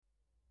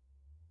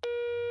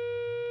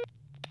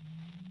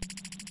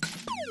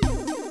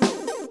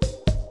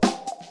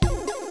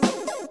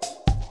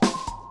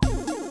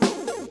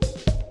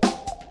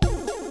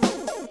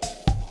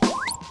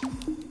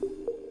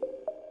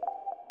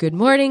Good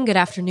morning, good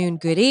afternoon,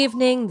 good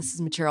evening. This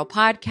is Material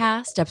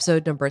Podcast,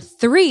 episode number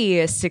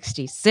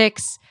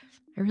 366.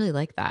 I really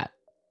like that.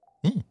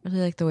 I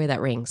really like the way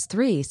that rings.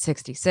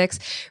 366.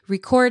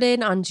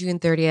 Recorded on June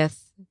 30th,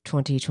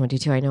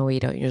 2022. I know we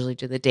don't usually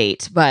do the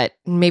date, but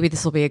maybe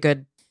this will be a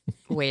good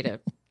way to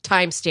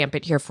timestamp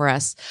it here for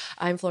us.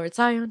 I'm Florence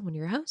Zion, one of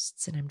your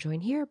hosts, and I'm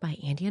joined here by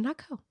Andy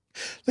Anako.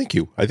 Thank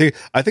you. I think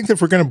that if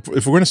we're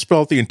gonna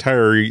spell out the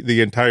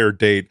entire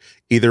date,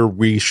 either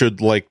we should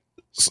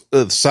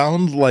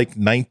sound like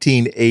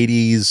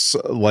 1980s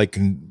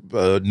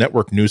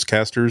network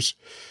newscasters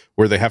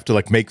where they have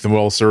to make them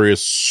all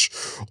serious.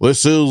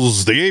 This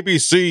is the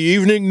ABC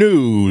Evening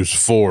News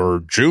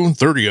for June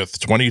 30th,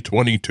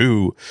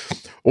 2022.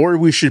 Or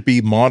we should be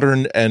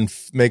modern and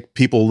make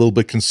people a little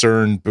bit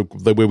concerned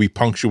the way we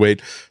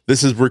punctuate.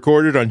 This is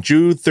recorded on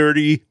June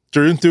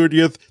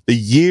 30th, the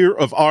year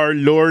of our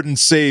Lord and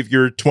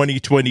Savior,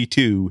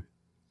 2022.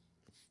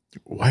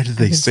 Why did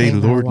they say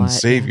Lord and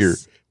Savior?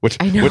 Yes.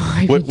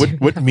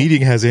 What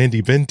meeting has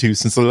Andy been to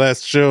since the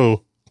last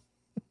show?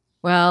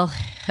 Well,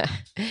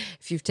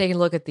 if you've taken a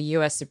look at the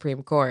U.S.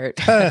 Supreme Court.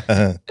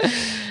 Yeah,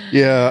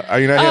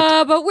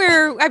 but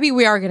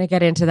we are going to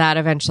get into that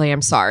eventually.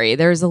 I'm sorry.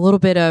 There's a little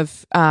bit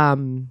of,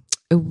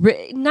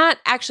 we're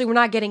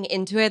not getting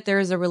into it.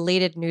 There's a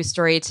related news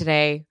story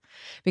today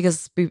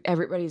because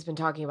everybody's been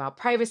talking about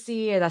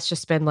privacy. That's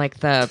just been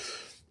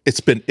It's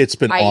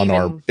been on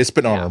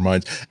our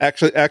minds.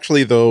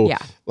 Actually, though, yeah.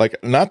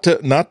 Not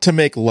to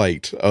make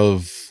light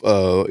of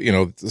all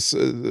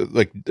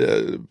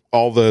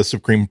the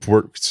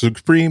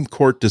Supreme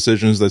Court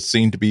decisions that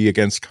seem to be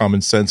against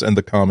common sense and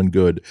the common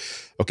good.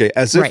 Okay,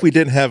 as if we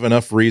didn't have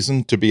enough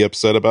reason to be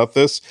upset about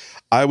this.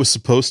 I was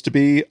supposed to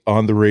be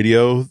on the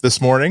radio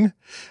this morning,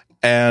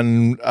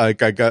 and I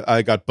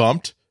got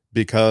bumped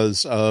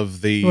because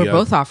of the. We're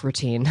both off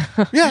routine.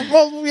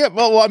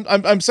 Well,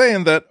 I'm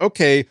saying that.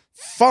 Okay.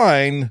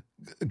 Fine,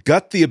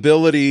 got the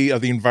ability of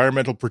the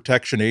Environmental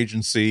Protection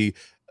Agency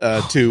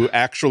to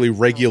actually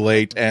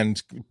regulate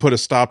and put a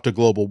stop to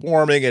global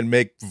warming and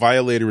make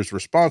violators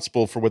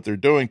responsible for what they're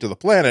doing to the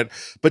planet.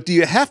 But do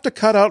you have to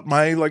cut out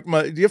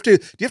do you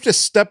have to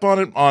step on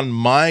it on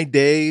my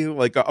day?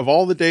 Of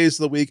all the days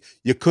of the week,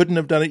 you couldn't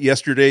have done it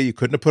yesterday. You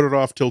couldn't have put it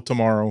off till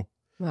tomorrow.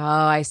 Oh,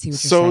 I see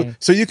what you're saying.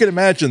 So you can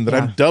imagine that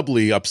I'm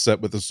doubly upset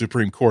with the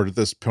Supreme Court at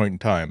this point in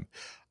time.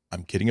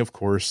 I'm kidding, of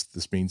course.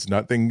 This means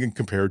nothing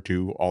compared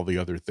to all the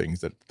other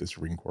things that the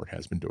Supreme Court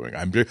has been doing.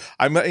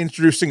 I'm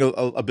introducing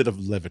a bit of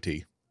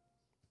levity.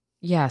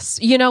 Yes.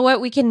 You know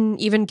what? We can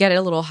even get it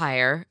a little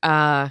higher,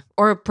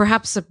 or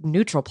perhaps a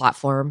neutral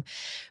platform,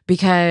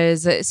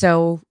 because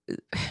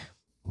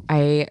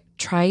I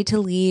try to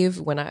leave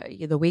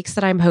the weeks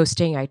that I'm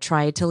hosting, I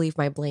try to leave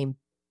my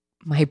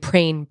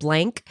brain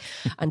blank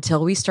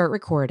until we start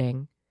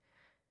recording.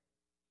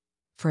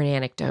 For an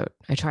anecdote.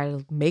 I try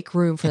to make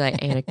room for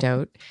that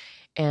anecdote.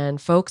 And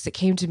folks, it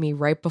came to me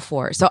right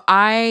before. So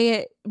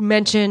I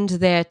mentioned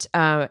that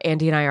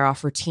Andy and I are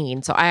off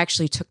routine. So I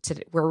actually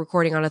we're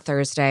recording on a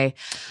Thursday.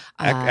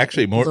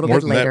 Actually, more than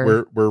later.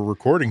 That, we're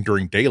recording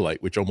during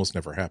daylight, which almost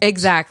never happens.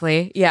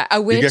 Exactly. Yeah. I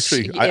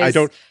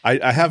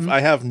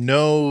have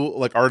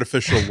no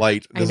artificial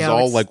light. This is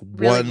all really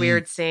one.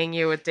 Weird seeing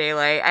you with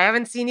daylight. I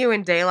haven't seen you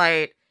in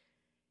daylight.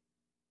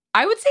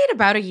 I would say in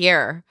about a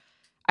year.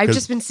 I've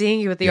just been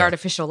seeing you with the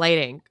artificial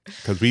lighting.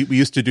 Because we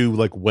used to do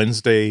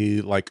Wednesday,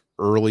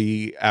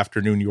 early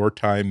afternoon your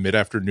time,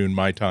 mid-afternoon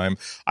my time.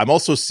 I'm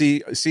also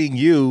seeing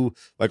you,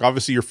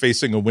 obviously you're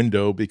facing a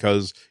window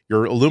because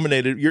you're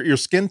illuminated. Your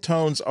skin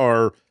tones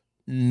are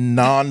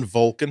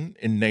non-Vulcan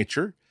in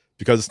nature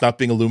because it's not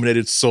being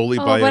illuminated solely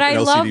by an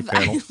LCD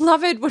panel. I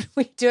love it when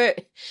we do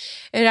it.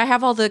 And I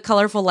have all the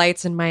colorful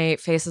lights and my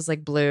face is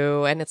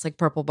blue and it's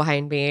purple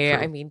behind me.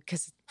 True. I mean,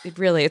 because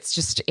it's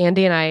just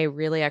Andy and I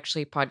really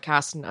actually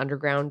podcast in an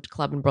underground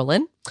club in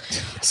Berlin.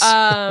 Yes.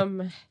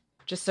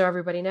 Just so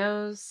everybody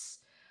knows.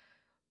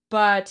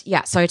 But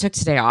yeah, so I took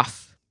today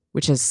off,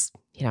 which is,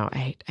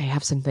 I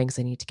have some things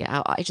I need to get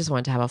out. I just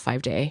wanted to have a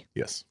 5-day.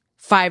 Yes.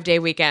 5-day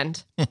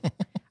weekend.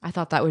 I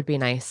thought that would be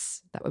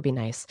nice. That would be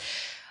nice.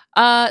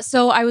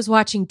 So I was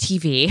watching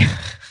TV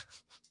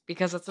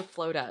because that's what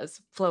Flo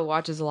does. Flo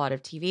watches a lot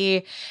of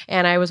TV,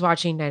 and I was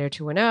watching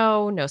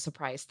 90210, no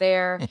surprise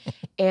there.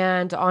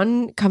 And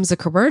on comes a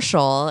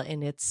commercial,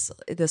 and it's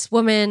this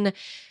woman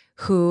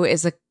who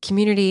is a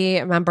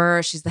community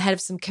member. She's the head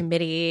of some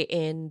committee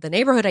in the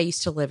neighborhood I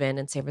used to live in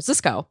San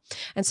Francisco.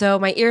 And so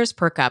my ears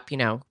perk up,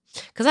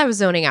 because I was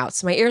zoning out.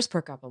 So my ears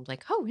perk up. I'm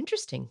like, oh,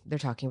 interesting. They're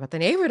talking about the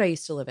neighborhood I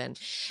used to live in.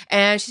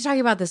 And she's talking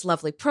about this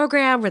lovely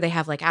program where they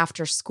have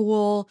after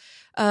school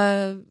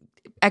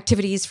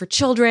activities for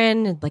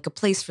children and a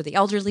place for the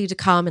elderly to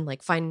come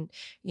and find,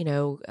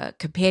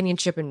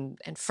 companionship and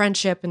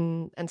friendship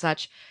and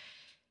such.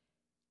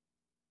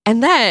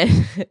 And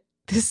then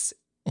this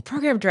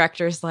program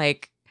director is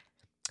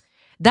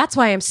that's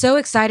why I'm so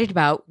excited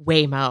about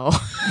Waymo.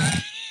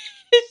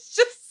 It's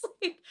just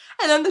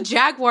And then the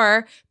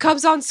Jaguar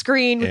comes on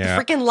screen with the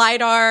freaking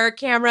LiDAR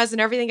cameras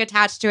and everything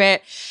attached to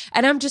it.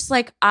 And I'm just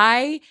like,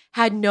 I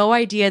had no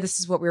idea this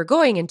is what we were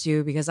going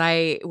into, because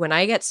when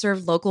I get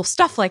served local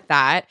stuff like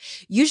that,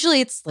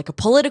 usually it's like a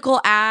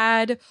political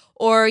ad,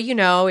 or,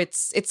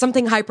 it's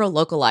something hyper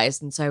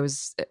localized. And so I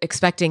was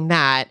expecting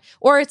that,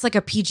 or it's like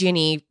a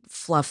PG&E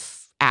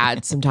fluff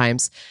ad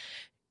sometimes.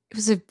 It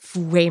was a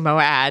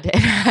Waymo ad.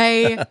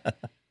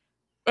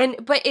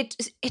 But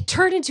it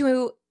turned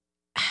into,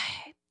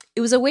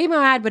 it was a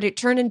Waymo ad, but it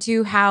turned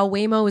into how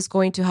Waymo is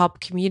going to help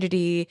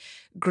community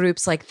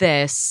groups like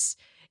this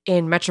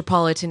in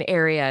metropolitan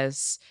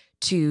areas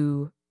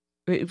to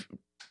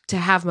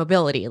have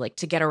mobility, like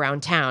to get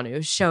around town. It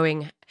was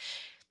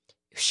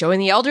showing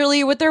the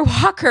elderly with their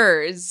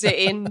walkers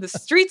in the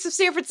streets of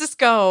San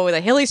Francisco,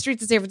 the hilly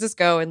streets of San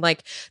Francisco, and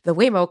like the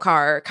Waymo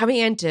car coming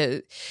in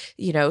to,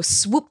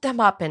 swoop them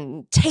up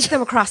and take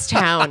them across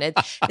town. And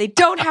they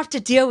don't have to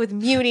deal with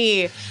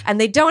Muni,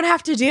 and they don't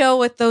have to deal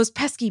with those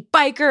pesky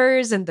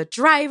bikers and the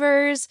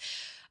drivers.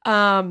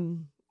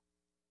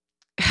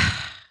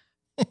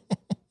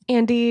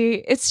 Andy,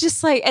 it's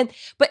just like,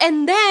 but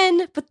then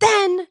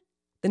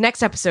the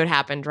next episode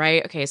happened,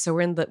 right? Okay, so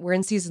we're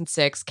in season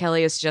 6.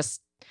 Kelly has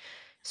just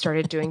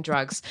started doing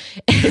drugs,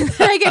 and then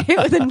I get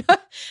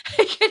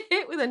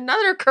hit with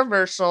another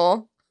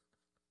commercial.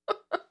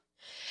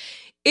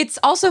 It's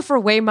also for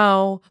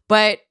Waymo,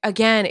 but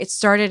again, it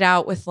started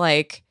out with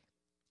like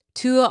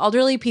 2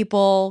 elderly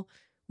people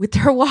with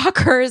their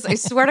walkers. I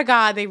swear to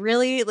God, they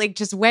really like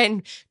just went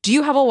and, do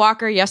you have a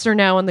walker? Yes or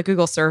no on the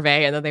Google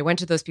survey. And then they went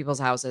to those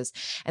people's houses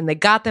and they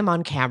got them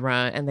on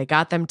camera, and they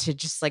got them to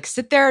just like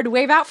sit there and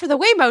wave out for the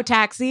Waymo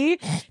taxi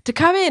to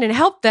come in and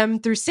help them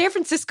through San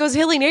Francisco's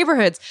hilly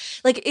neighborhoods.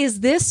 Like,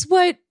 is this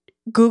what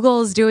Google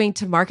is doing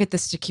to market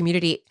this to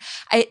community?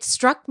 It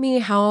struck me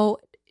how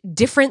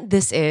different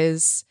this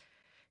is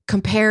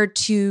compared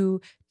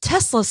to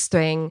Tesla's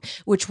thing,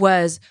 which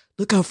was,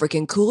 look how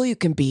freaking cool you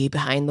can be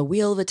behind the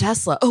wheel of a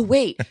Tesla. Oh,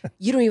 wait,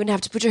 you don't even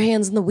have to put your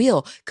hands in the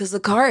wheel because the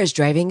car is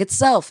driving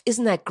itself.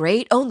 Isn't that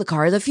great? Own the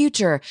car of the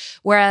future.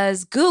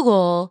 Whereas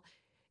Google,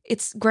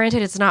 it's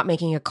not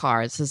making a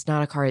car. This is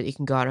not a car that you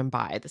can go out and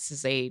buy. This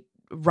is a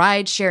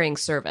ride sharing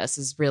service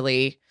is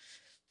really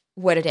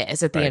what it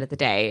is at the end of the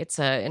day. It's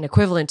an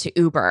equivalent to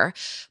Uber.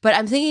 But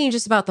I'm thinking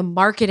just about the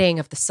marketing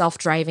of the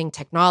self-driving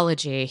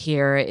technology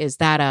here is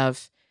that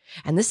of,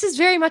 and this is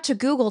very much a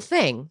Google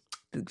thing,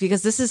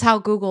 because this is how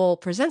Google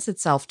presents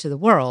itself to the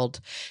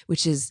world,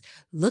 which is,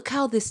 look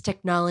how this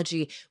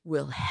technology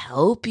will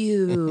help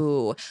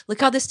you. Look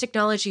how this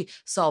technology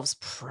solves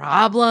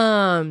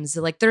problems.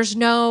 Like, there's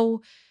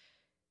no,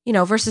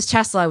 versus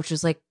Tesla, which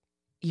was like,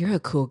 you're a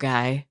cool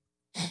guy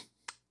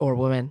or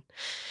woman.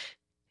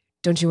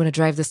 Don't you want to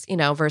drive this,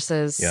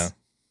 versus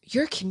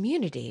your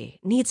community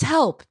needs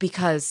help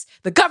because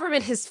the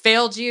government has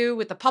failed you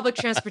with the public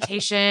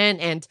transportation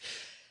and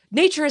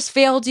nature has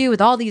failed you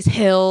with all these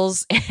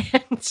hills.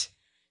 And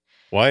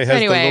why has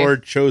the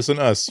Lord chosen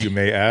us, you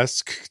may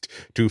ask,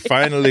 to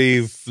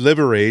finally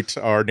liberate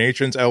our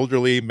nation's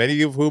elderly,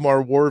 many of whom are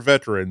war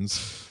veterans,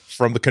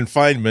 from the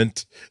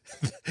confinement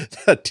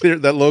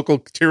that local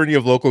tyranny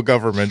of local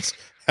governments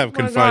have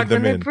confined them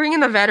in. When they bring in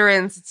the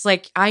veterans, it's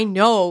like, I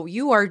know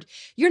you're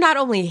not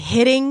only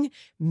hitting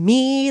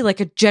me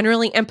like a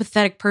generally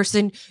empathetic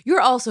person,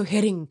 you're also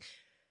hitting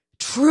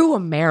true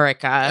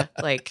America.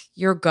 Like,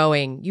 you're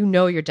going, your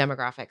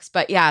demographics.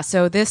 But yeah,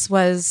 so this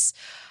was,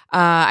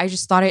 I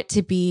just thought it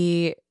to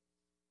be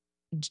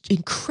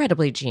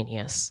incredibly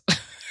genius.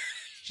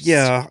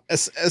 Yeah,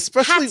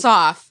 especially hats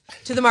off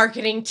to the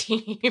marketing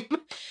team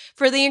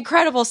for the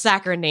incredible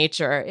saccharine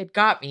nature. It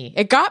got me.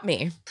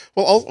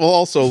 Well,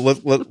 also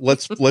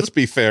let's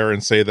be fair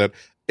and say that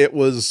it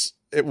was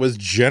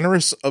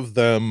generous of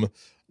them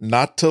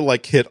not to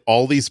like hit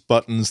all these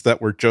buttons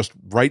that were just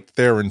right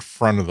there in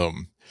front of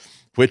them.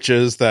 Which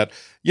is that,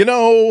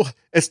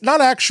 it's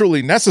not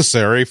actually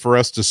necessary for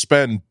us to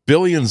spend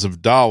billions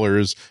of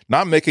dollars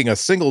not making a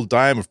single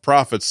dime of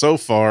profit so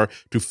far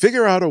to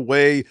figure out a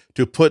way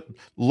to put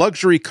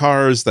luxury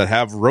cars that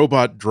have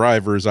robot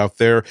drivers out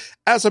there.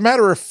 As a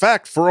matter of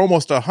fact, for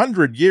almost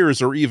 100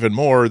 years or even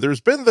more,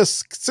 there's been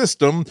this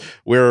system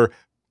where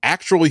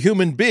actual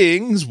human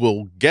beings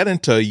will get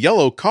into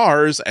yellow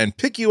cars and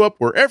pick you up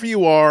wherever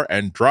you are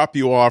and drop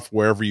you off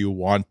wherever you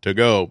want to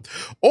go.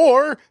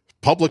 Or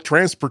public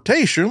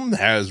transportation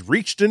has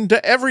reached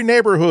into every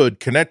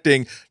neighborhood,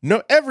 connecting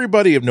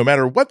everybody, no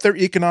matter what their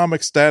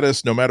economic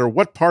status, no matter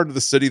what part of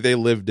the city they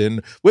lived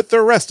in, with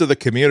the rest of the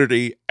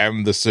community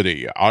and the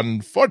city.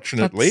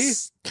 Unfortunately,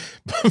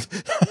 that's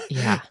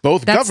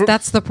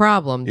the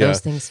problem. Those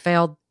things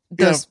failed.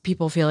 Those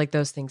people feel like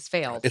those things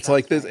failed. It's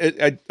like this.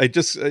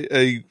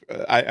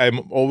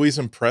 I'm always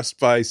impressed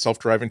by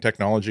self-driving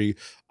technology.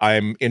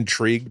 I'm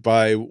intrigued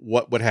by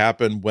what would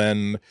happen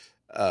when,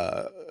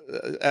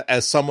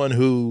 as someone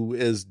who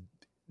is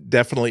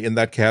definitely in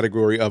that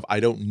category of I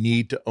don't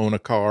need to own a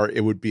car.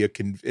 It would be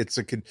it's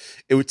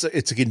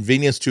a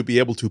convenience to be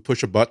able to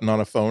push a button on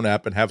a phone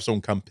app and have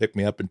someone come pick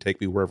me up and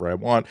take me wherever I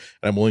want,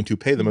 and I'm willing to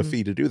pay them a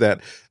fee to do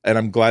that. And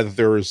I'm glad that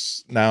there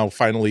is now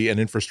finally an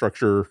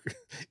infrastructure,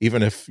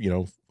 even if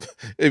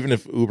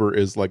Uber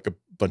is like a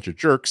bunch of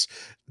jerks,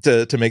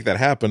 to make that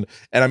happen.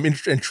 And I'm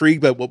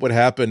intrigued by what would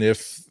happen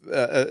if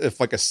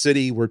like a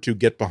city were to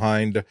get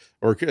behind,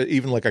 or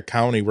even like a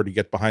county were to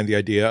get behind the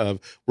idea of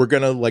we're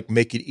going to like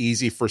make it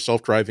easy for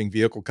self-driving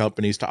vehicle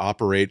companies to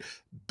operate,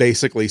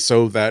 basically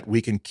so that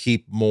we can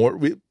keep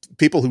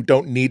people who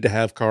don't need to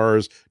have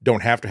cars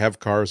don't have to have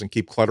cars and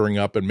keep cluttering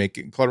up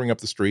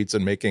the streets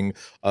and making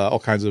all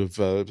kinds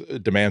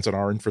of demands on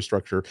our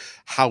infrastructure.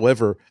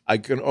 However,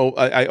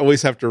 I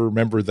always have to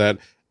remember that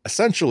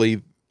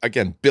essentially,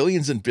 again,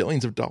 billions and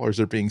billions of dollars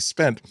are being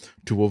spent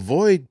to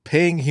avoid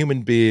paying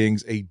human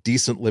beings a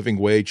decent living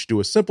wage to do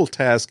a simple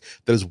task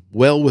that is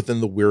well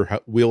within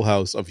the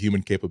wheelhouse of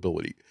human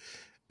capability.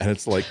 And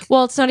it's like,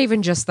 well, it's not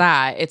even just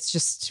that. It's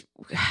just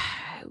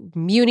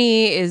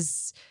Muni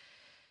is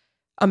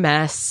a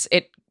mess.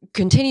 It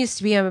continues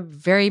to be a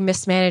very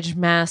mismanaged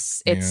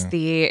mess. It's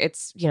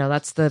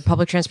that's the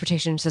public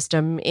transportation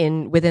system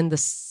within the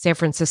San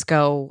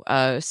Francisco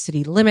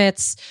city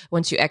limits.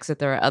 Once you exit,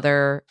 there are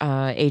other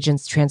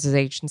transit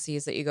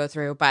agencies that you go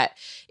through, but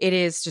it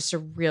is just a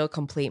real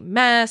complete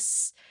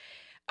mess.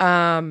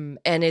 And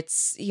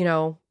it's,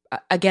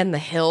 again, the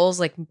hills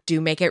like do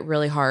make it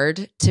really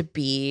hard to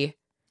be.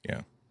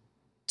 Yeah.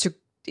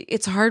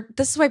 It's hard.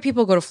 This is why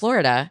people go to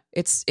Florida.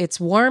 It's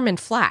warm and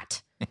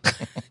flat.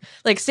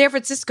 Like San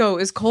Francisco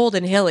is cold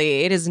and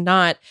hilly. It is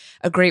not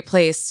a great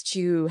place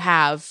to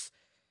have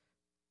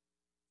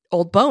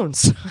old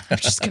bones. I'm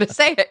just going to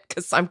say it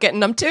because I'm getting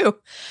them too.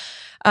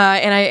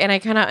 And I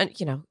kind of,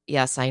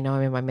 yes, I know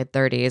I'm in my mid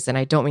 30s and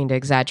I don't mean to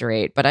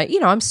exaggerate, but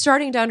I'm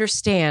starting to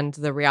understand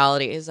the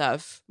realities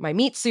of my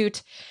meat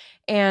suit.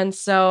 And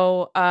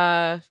so,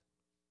 I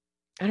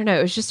don't know.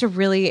 It was just a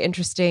really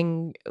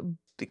interesting,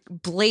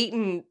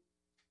 blatant,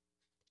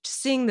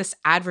 seeing this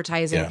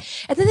advertising. Yeah.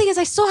 And the thing is,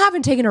 I still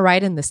haven't taken a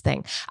ride in this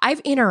thing.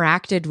 I've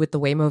interacted with the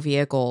Waymo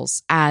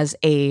vehicles as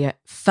a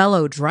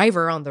fellow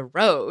driver on the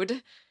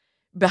road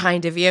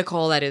behind a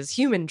vehicle that is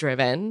human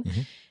driven,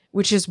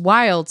 which is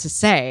wild to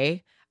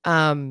say.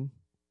 I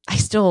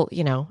still,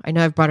 I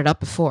know I've brought it up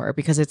before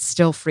because it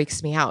still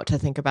freaks me out to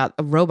think about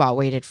a robot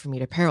waited for me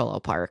to parallel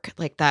park.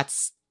 Like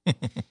that's,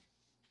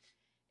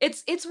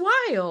 it's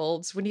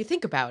wild when you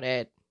think about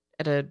it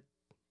at a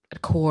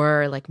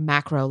core, like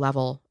macro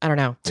level. I don't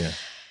know. Yeah.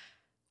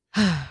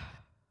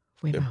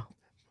 Waymo. Yeah.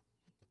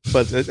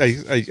 But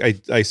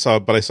I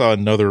saw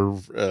another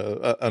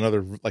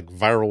like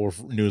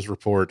viral news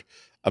report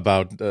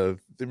about.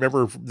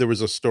 Remember, there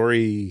was a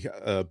story.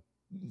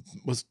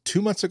 Was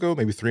 2 months ago,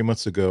 maybe 3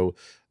 months ago,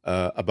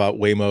 about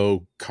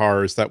Waymo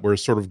cars that were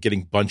sort of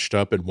getting bunched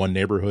up in one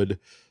neighborhood.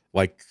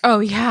 Like,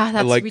 oh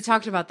yeah, we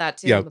talked about that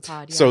too on the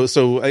pod. Yeah.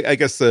 So I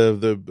guess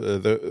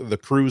the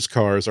cruise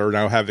cars are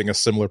now having a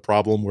similar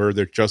problem where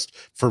they're just,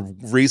 for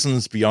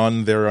reasons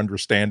beyond their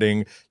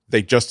understanding,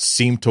 they just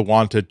seem to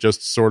want to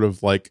just sort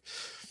of like,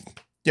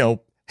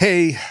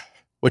 hey,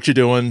 what you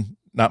doing?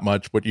 Not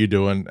much. What you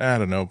doing? I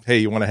don't know. Hey,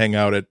 you want to hang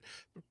out at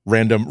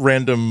random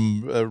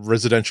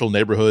residential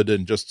neighborhood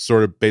and just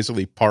sort of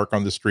basically park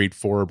on the street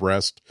 4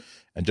 abreast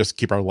and just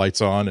keep our lights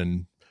on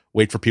and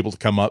wait for people to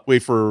come up,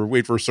 wait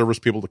for service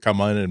people to come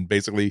in and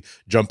basically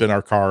jump in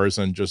our cars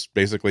and just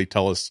basically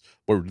tell us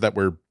that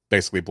we're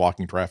basically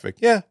blocking traffic.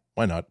 Yeah,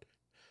 why not?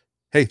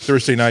 Hey,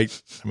 Thursday night.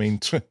 I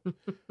mean,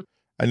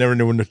 I never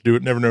know what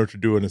to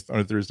do on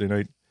a Thursday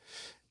night.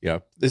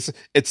 Yeah, it's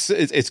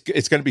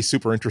going to be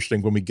super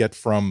interesting when we get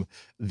from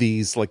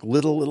these like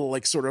little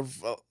like sort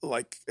of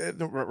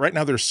right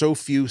now there's so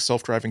few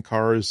self-driving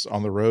cars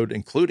on the road,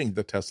 including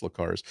the Tesla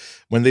cars.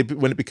 When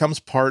it becomes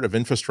part of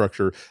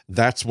infrastructure,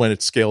 that's when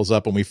it scales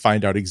up and we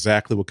find out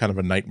exactly what kind of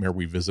a nightmare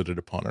we visited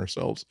upon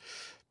ourselves.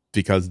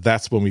 Because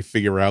that's when we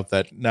figure out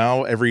that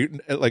now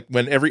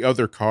when every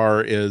other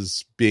car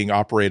is being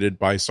operated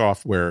by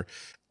software.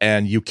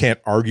 And you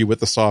can't argue with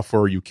the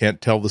software. You can't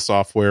tell the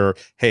software,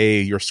 "Hey,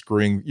 you're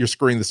screwing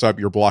this up.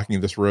 You're blocking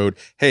this road.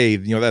 Hey,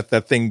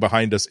 that thing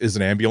behind us is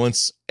an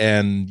ambulance,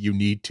 and you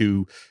need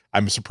to."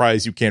 I'm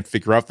surprised you can't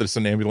figure out that it's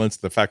an ambulance.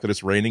 The fact that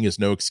it's raining is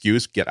no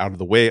excuse. Get out of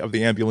the way of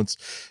the ambulance.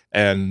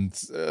 And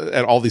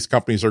all these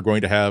companies are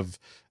going to have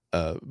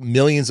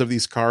millions of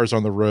these cars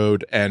on the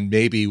road, and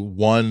maybe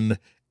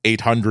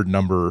 1-800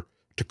 number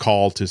to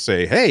call to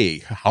say, "Hey,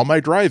 how am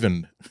I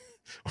driving?"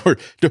 Or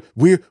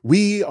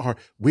we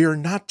are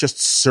not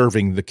just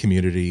serving the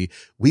community.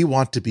 We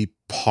want to be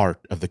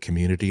part of the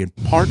community, and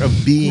part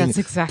of being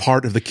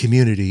part of the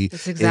community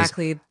is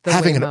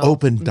having an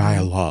open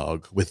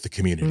dialogue with the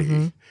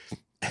community.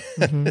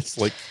 It's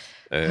like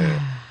I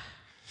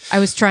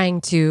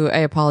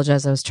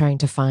apologize. I was trying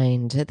to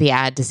find the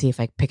ad to see if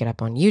I could pick it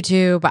up on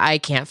YouTube. I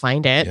can't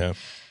find it. Yeah.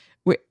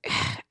 Why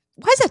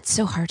is it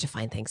so hard to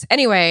find things?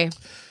 Anyway,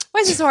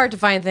 why is it so hard to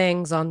find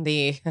things on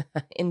the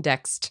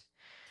indexed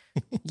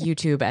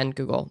YouTube and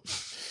Google?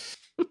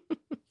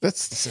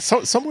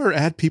 That's somewhere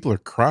ad people are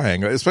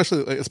crying,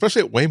 especially at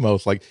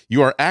Waymo. Like,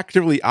 you are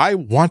actively, I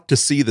want to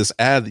see this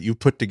ad that you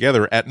put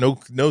together at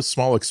no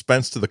small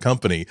expense to the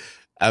company,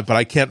 but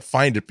I can't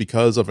find it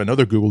because of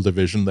another Google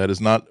division that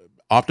is not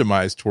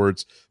optimized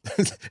towards.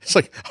 It's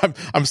like,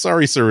 I'm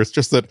sorry, sir. It's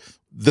just that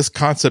this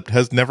concept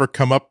has never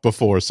come up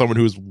before. Someone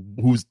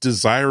who's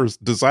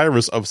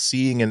desirous of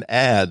seeing an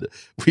ad.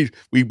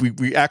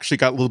 We actually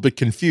got a little bit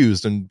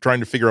confused and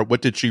trying to figure out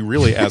what did she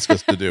really ask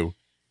us to do.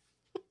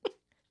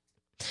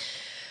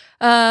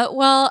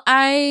 Well,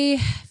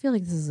 I feel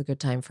like this is a good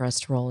time for us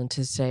to roll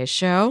into today's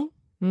show.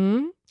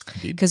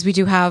 Because we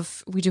do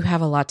have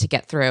a lot to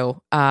get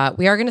through.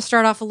 We are going to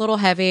start off a little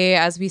heavy,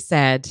 as we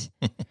said,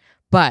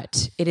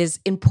 but it is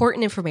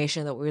important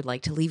information that we would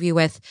like to leave you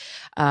with,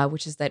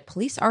 which is that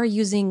police are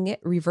using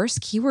reverse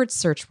keyword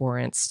search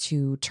warrants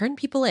to turn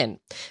people in.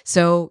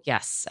 So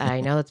yes,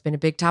 I know that's been a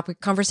big topic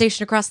of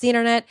conversation across the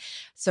internet.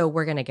 So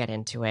we're going to get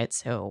into it.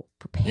 So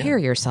prepare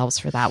yourselves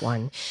for that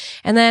one.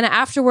 And then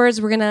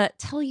afterwards, we're going to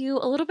tell you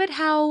a little bit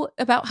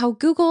about how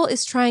Google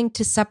is trying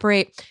to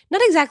separate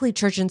not exactly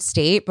church and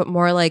state, but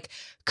more like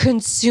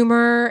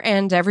consumer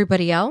and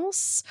everybody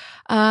else.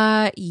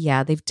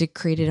 They've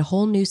created a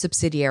whole new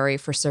subsidiary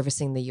for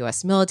servicing the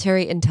U.S.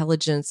 military,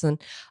 intelligence, and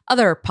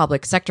other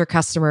public sector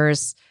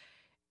customers.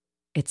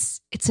 It's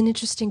an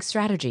interesting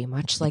strategy,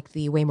 much like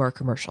the Waymo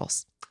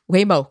commercials.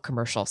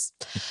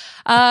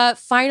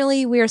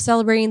 Finally, we are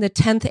celebrating the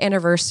 10th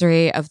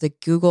anniversary of the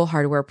Google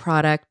hardware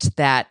product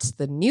that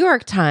the New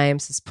York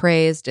Times has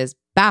praised as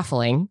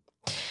baffling.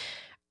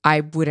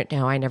 I wouldn't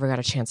know. I never got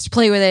a chance to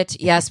play with it.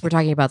 Yes, we're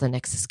talking about the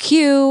Nexus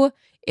Q.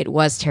 It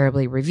was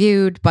terribly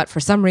reviewed, but for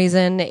some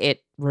reason,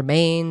 it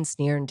remains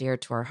near and dear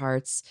to our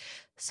hearts.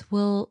 So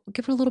we'll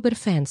give it a little bit of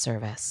fan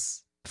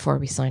service before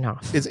we sign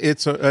off.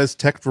 It's as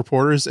tech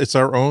reporters, it's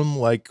our own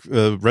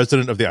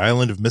resident of the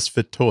island of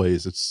misfit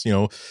toys. It's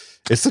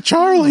it's the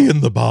Charlie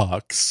in the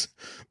box.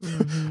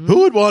 Mm-hmm.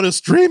 Who would want a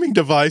streaming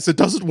device that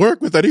doesn't work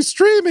with any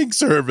streaming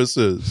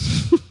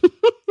services?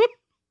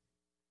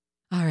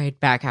 All right,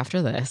 back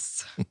after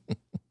this.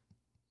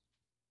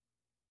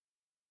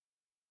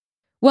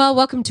 Well,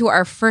 welcome to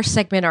our first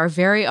segment, our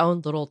very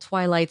own little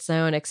Twilight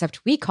Zone,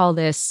 except we call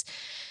this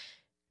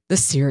the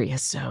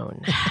Serious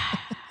Zone.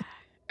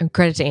 And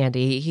credit to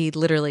Andy. He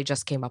literally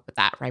just came up with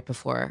that right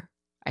before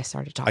I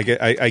started talking.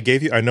 I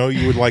gave you, I know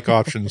you would like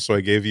options, so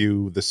I gave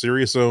you the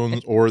Serious Zone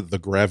or the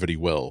Gravity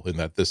Well, in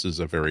that this is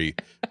a very,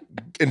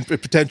 and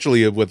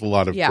potentially with a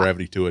lot of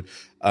gravity to it.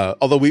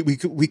 Although we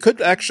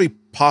could actually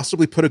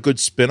possibly put a good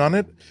spin on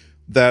it.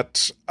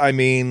 That, I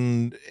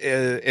mean,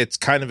 it's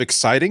kind of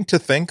exciting to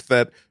think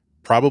that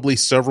probably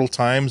several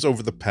times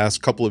over the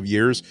past couple of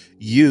years,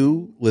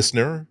 you,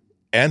 listener,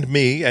 and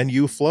me, and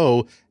you,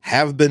 Flo,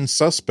 have been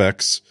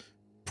suspects,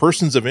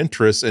 persons of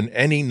interest in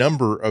any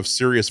number of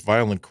serious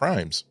violent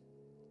crimes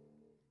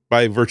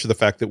by virtue of the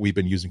fact that we've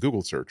been using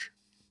Google search.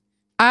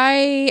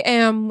 I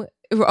am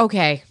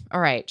okay. All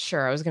right.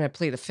 Sure. I was going to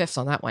plead the fifth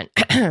on that one.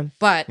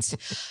 But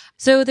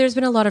so there's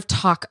been a lot of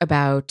talk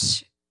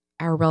about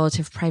our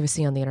relative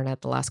privacy on the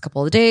internet the last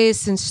couple of days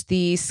since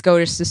the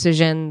SCOTUS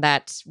decision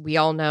that we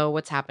all know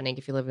what's happening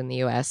if you live in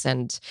the US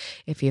and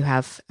if you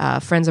have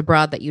friends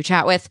abroad that you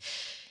chat with.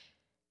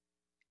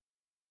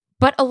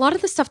 But a lot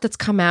of the stuff that's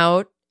come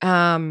out,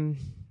 a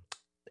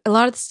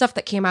lot of the stuff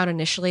that came out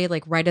initially,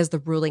 like right as the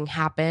ruling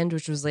happened,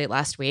 which was late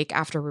last week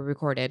after we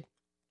recorded,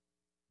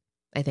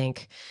 I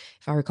think,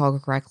 if I recall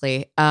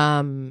correctly,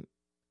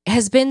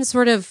 has been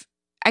sort of,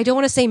 I don't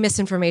want to say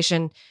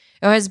misinformation,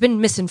 or has been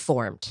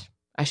misinformed,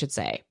 I should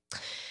say,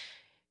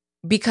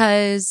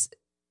 because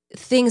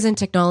things in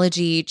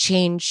technology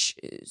change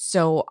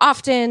so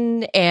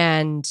often,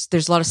 and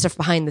there's a lot of stuff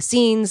behind the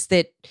scenes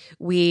that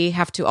we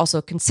have to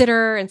also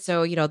consider. And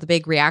so, you know, the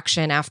big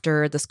reaction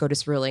after the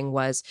SCOTUS ruling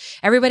was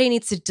everybody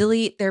needs to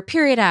delete their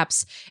period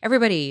apps.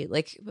 Everybody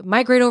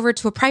migrate over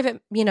to a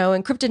private,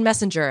 encrypted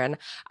messenger. And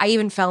I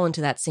even fell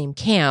into that same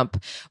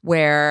camp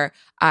where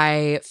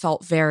I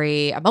felt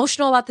very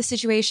emotional about the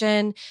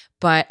situation,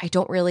 but I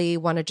don't really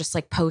want to just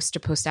post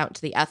out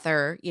into the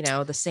ether,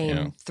 the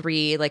same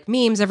three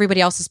memes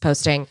everybody else is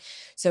posting.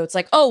 So it's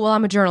oh, well,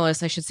 I'm a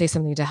journalist, I should say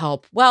something to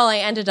help. Well, I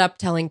ended up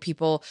telling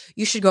people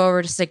you should go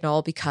over to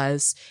Signal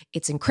because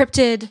it's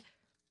encrypted.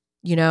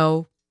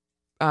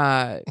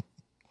 That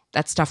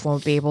stuff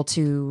won't be able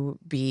to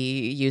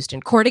be used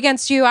in court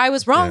against you. I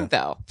was wrong,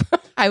 though.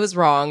 I was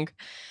wrong.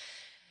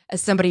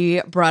 As somebody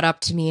brought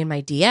up to me in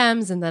my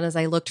DMs, and then as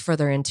I looked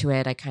further into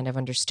it, I kind of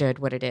understood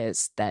what it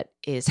is that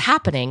is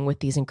happening with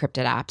these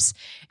encrypted apps.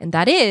 And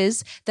that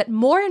is that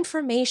more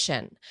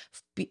information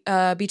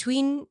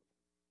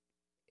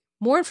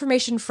more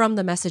information from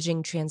the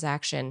messaging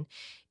transaction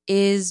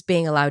is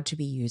being allowed to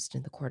be used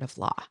in the court of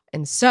law.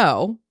 And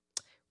so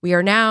we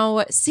are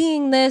now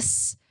seeing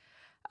this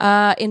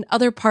in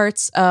other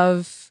parts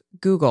of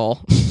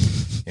Google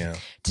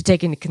to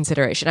take into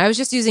consideration. I was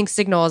just using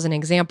Signal as an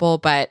example,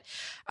 but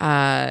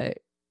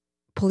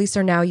police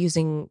are now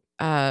using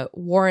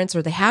warrants,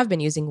 or they have been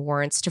using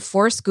warrants, to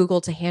force Google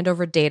to hand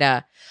over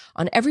data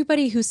on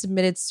everybody who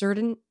submitted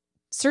certain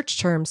search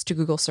terms to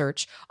Google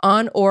search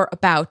on or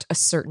about a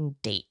certain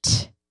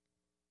date.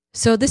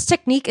 So this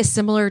technique is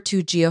similar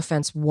to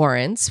geofence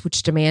warrants,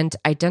 which demand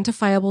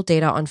identifiable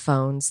data on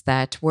phones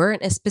that were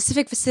in a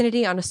specific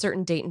vicinity on a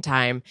certain date and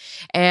time.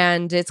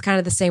 And it's kind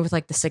of the same with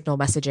like the signal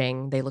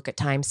messaging. They look at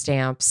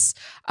timestamps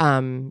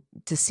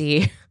to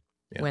see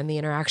when the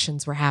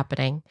interactions were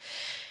happening.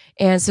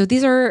 And so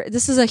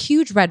this is a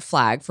huge red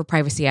flag for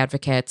privacy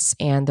advocates,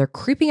 and they're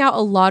creeping out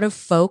a lot of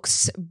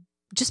folks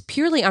just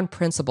purely on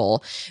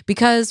principle,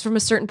 because from a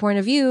certain point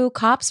of view,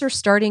 cops are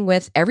starting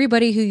with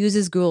everybody who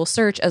uses Google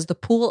search as the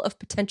pool of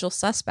potential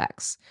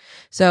suspects.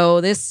 So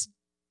this,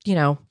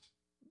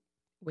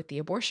 with the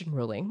abortion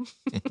ruling,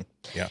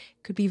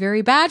 could be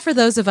very bad for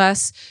those of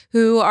us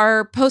who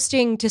are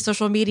posting to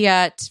social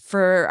media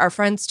for our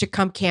friends to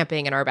come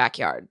camping in our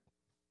backyard.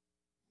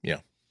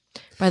 Yeah.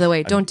 By the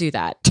way, don't do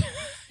that.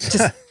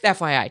 Just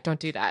FYI, don't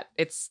do that.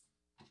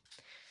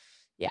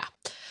 Yeah.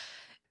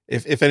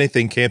 If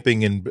anything,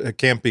 camping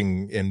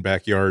in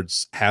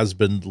backyards has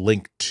been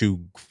linked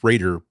to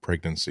greater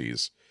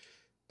pregnancies,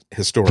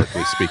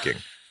 historically speaking.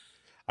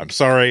 I'm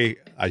sorry,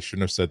 I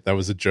shouldn't have said that.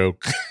 Was a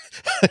joke.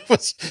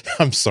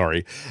 I'm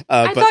sorry.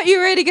 I thought you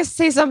were ready to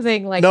say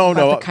something like no.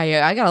 The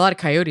coyote. I got a lot of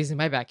coyotes in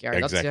my backyard.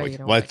 Exactly.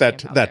 Well,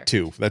 that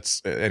too.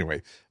 That's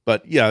anyway.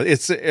 But yeah,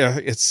 it's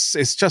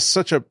just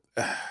such a.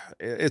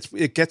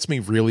 It gets me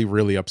really,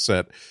 really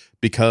upset,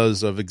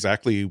 because of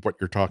exactly what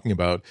you're talking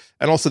about,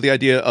 and also the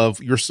idea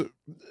of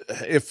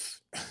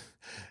if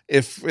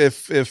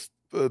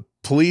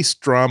police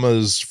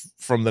dramas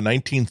from the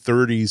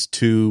 1930s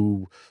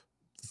to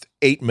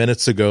 8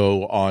 minutes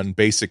ago on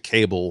basic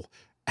cable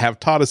have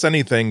taught us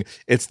anything,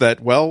 it's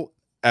that, well,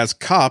 as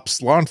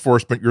cops, law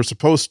enforcement, you're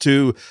supposed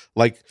to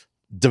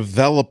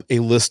develop a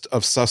list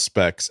of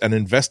suspects and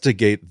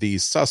investigate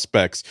these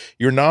suspects.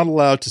 You're not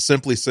allowed to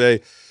simply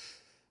say,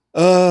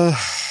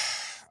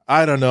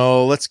 I don't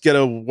know, let's get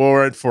a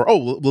warrant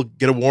we'll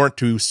get a warrant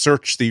to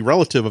search the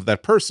relative of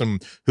that person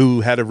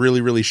who had a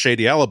really, really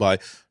shady alibi.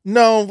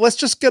 No, let's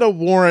just get a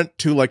warrant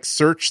to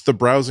search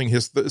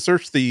the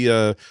search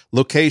the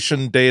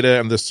location data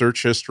and the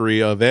search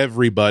history of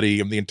everybody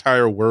in the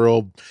entire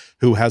world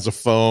who has a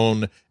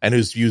phone and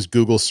who's used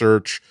Google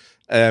search.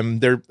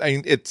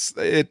 This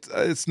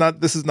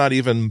is not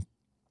even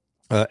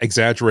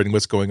exaggerating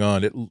what's going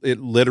on.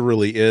 It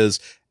literally is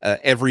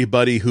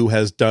everybody who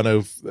has done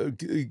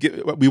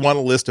we want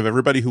a list of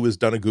everybody who has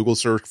done a Google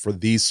search for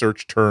these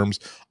search terms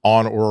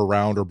on or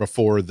around or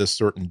before this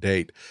certain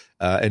date.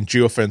 And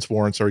geofence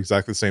warrants are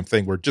exactly the same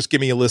thing, where just give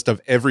me a list of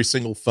every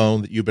single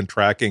phone that you've been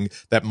tracking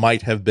that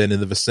might have been in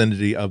the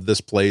vicinity of this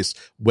place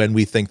when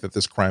we think that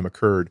this crime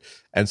occurred.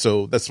 And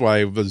so that's why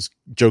I was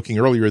joking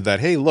earlier that,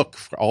 hey, look,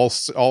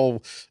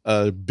 all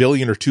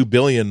billion or 2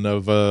 billion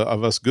of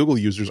us Google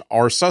users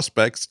are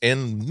suspects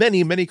in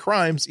many, many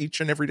crimes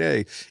each and every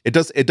day.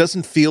 It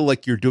doesn't feel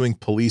like you're doing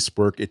police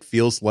work. It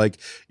feels like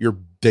you're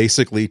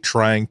basically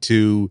trying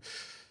to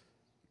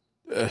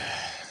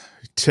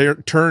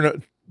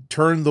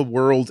turn the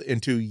world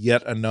into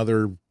yet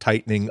another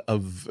tightening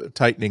of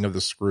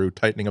the screw,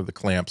 tightening of the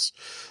clamps,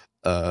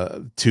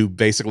 to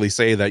basically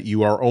say that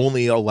you are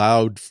only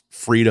allowed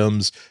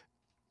freedoms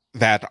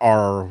that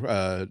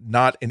are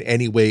not in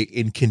any way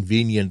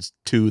inconvenient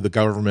to the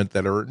government,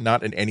 that are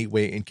not in any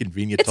way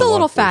inconvenient to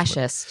law enforcement. It's a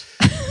little fascist.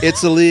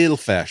 It's a little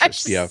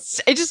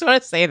fascist, I just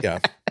want to say that. Yeah.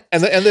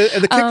 And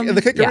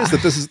the kicker is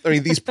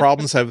that these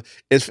problems have,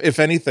 if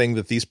anything,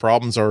 that these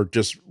problems are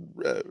just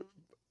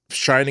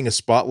shining a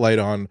spotlight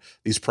on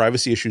these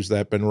privacy issues that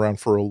have been around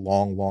for a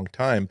long, long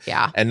time.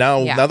 Yeah. And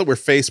now that we're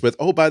faced with,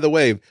 by the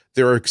way,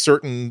 there are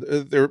certain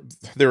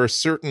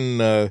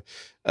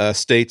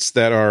states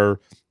that are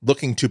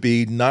looking to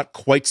be not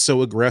quite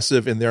so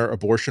aggressive in their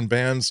abortion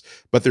bans,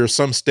 but there are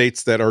some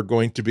states that are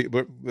going to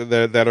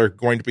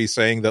be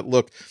saying that,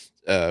 look,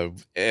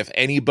 if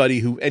anybody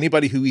who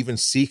even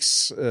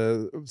seeks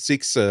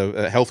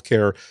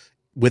healthcare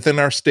within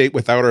our state,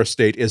 without our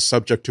state, is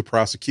subject to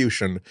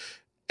prosecution.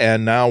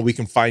 And now we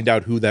can find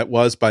out who that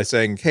was by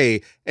saying,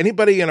 hey,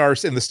 anybody in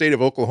the state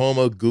of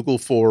Oklahoma, Google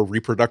for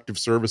reproductive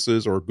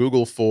services or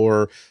Google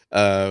for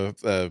out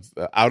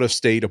of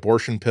state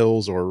abortion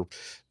pills,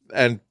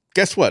 and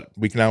guess what?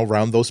 We can now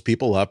round those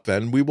people up,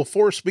 and we can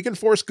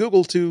force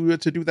Google to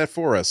do that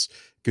for us,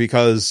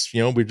 because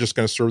we're just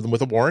going to serve them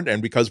with a warrant,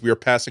 and because we are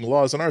passing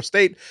laws in our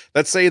state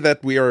that say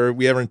that we are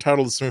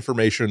entitled to some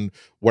information.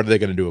 What are they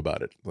going to do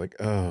about it?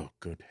 Oh,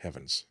 good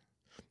heavens.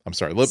 I'm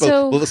sorry.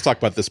 Let's talk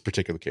about this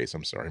particular case.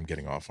 I'm sorry. I'm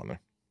getting off on there.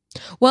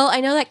 Well, I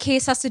know that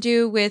case has to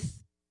do with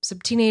some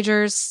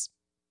teenagers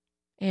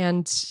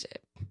and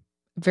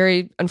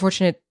very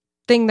unfortunate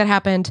thing that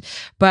happened,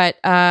 but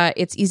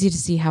it's easy to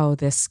see how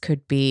this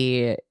could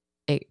be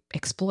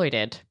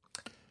exploited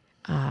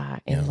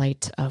in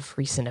light of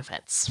recent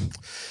events.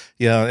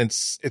 Yeah,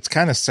 it's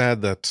kind of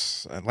sad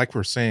that, like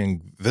we're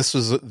saying, these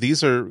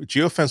are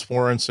geofence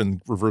warrants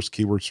and reverse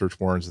keyword search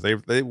warrants.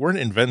 They weren't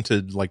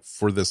invented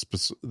for this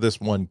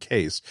one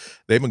case.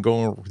 They've been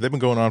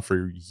going on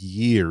for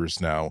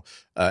years now.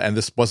 and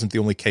this wasn't the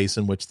only case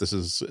in which this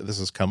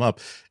has come up.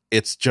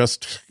 It's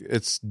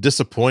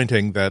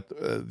disappointing that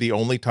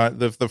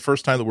the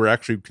first time that we're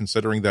actually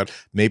considering that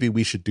maybe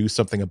we should do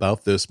something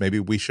about this, maybe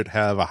we should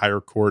have a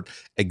higher court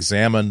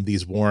examine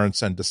these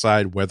warrants and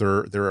decide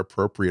whether they're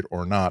appropriate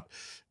or not.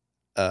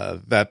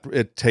 That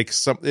it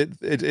takes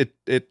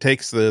it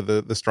takes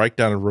the strike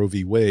down of Roe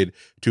v. Wade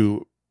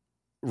to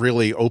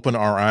really open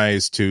our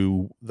eyes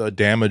to the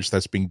damage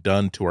that's being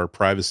done to our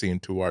privacy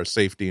and to our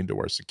safety and to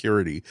our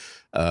security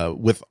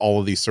with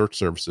all of these search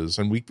services.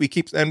 And we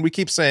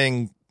keep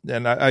saying,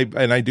 and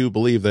I do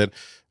believe that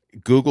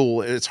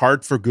Google, it's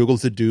hard for Google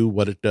to do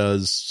what it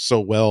does so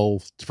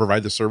well, to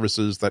provide the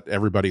services that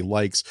everybody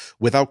likes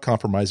without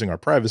compromising our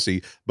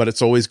privacy. But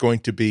it's always going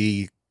to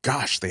be,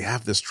 gosh, they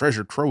have this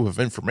treasure trove of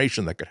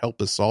information that could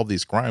help us solve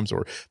these crimes,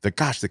 or that,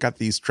 gosh, they got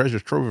these treasure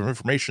trove of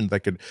information that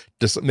could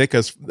just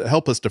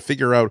help us to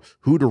figure out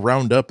who to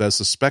round up as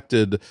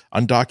suspected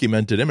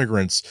undocumented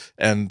immigrants.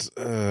 And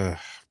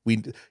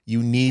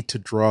you need to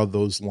draw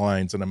those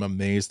lines. And I'm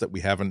amazed that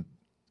we haven't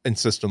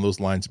insist on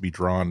those lines to be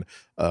drawn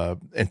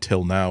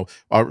until now.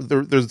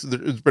 There's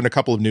been a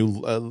couple of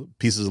new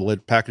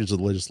packages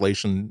of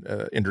legislation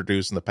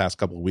introduced in the past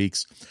couple of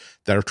weeks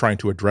that are trying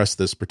to address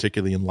this,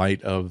 particularly in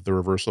light of the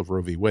reversal of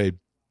Roe v. Wade.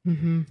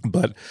 Mm-hmm.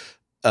 But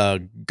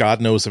God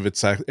knows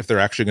if they're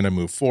actually going to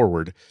move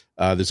forward.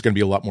 There's going to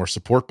be a lot more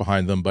support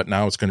behind them, but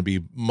now it's going to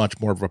be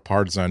much more of a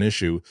partisan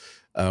issue.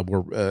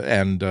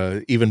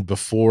 Even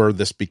before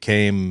this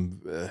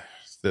became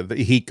the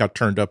heat got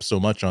turned up so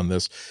much on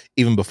this,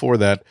 even before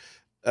that,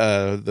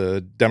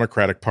 the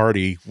Democratic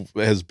Party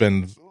has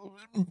been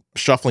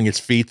shuffling its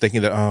feet,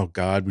 thinking that, oh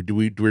God, do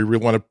we really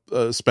want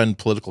to spend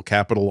political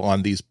capital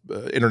on these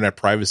internet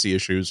privacy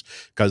issues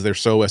because they're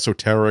so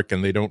esoteric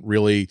and they don't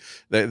really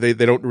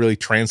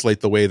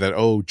translate the way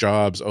that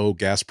jobs,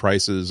 gas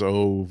prices,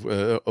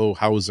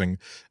 housing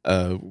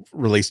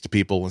relates to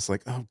people. It's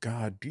like, oh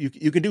God,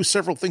 you can do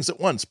several things at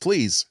once,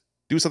 please.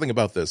 Do something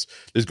about this.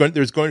 We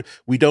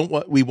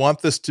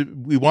want this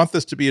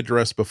to be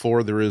addressed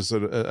before there is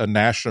a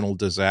national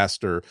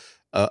disaster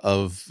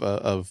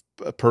of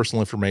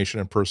personal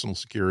information and personal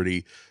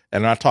security.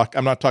 And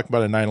I'm not talking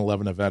about a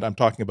 9/11 event. I'm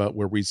talking about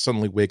where we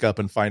suddenly wake up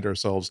and find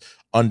ourselves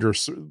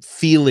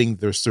feeling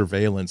their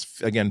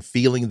surveillance again,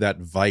 feeling that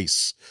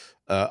vice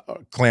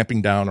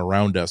clamping down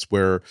around us.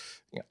 Where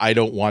I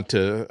don't want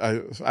to.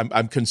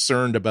 I'm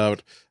concerned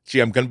about.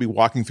 I'm going to be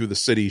walking through the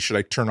city. Should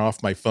I turn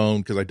off my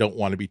phone because I don't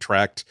want to be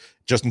tracked,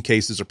 just in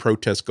case there's a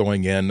protest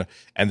going in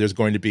and there's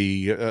going to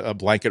be a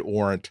blanket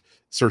warrant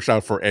searched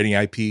out for any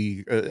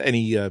IP,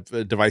 any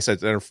device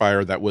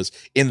identifier that was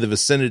in the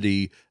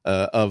vicinity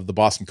of the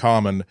Boston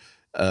Common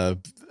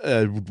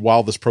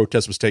while this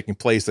protest was taking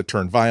place that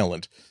turned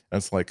violent. And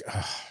it's like,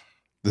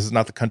 this is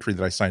not the country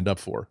that I signed up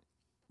for.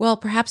 Well,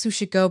 perhaps we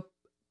should go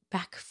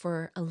back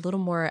for a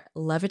little more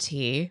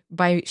levity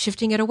by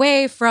shifting it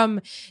away from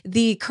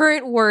the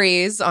current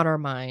worries on our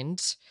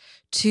mind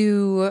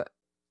to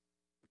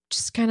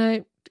just kind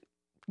of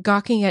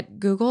gawking at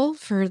Google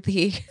for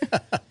the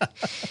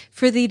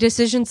for the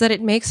decisions that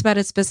it makes about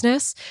its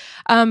business.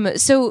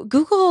 So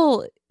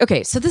Google,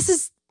 okay, so this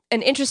is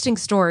an interesting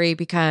story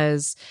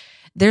because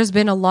there's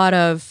been a lot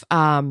of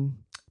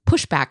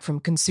pushback from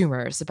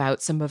consumers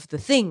about some of the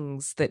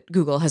things that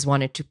Google has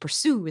wanted to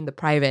pursue in the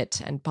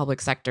private and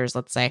public sectors,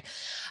 let's say.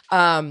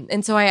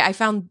 And so I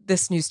found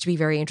this news to be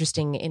very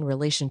interesting in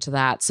relation to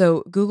that.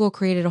 So Google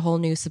created a whole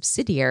new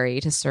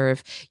subsidiary to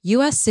serve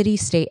U.S. city,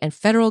 state, and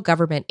federal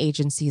government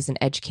agencies and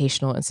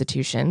educational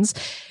institutions.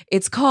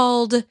 It's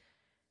called,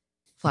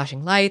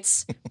 flashing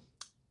lights,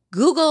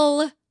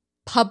 Google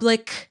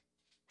Public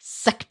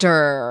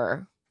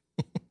Sector.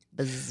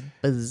 Buzz,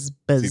 buzz,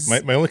 buzz.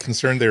 See, my only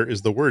concern there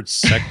is the word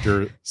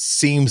sector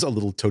seems a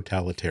little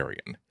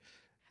totalitarian.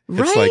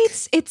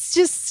 Right? It's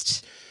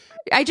just,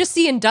 I just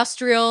see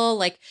industrial,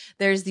 like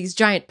there's these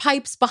giant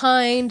pipes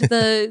behind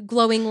the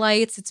glowing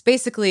lights. It's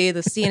basically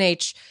the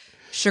C&H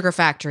sugar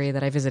factory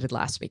that I visited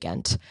last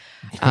weekend.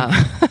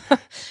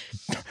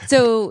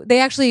 So they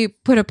actually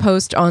put a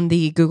post on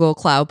the Google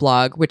Cloud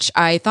blog, which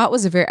I thought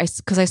was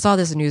because I saw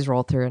this news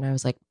roll through and I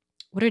was like,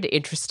 what an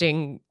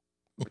interesting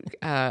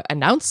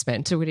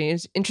announcement. What an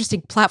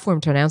interesting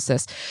platform to announce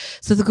this.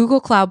 So the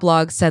Google Cloud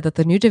blog said that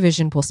the new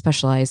division will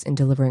specialize in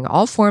delivering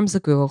all forms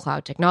of Google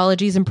Cloud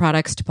technologies and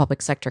products to public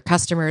sector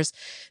customers.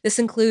 This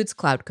includes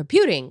cloud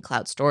computing,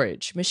 cloud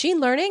storage, machine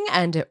learning,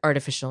 and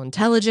artificial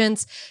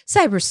intelligence,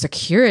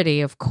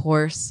 cybersecurity, of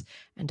course,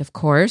 and of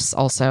course,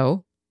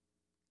 also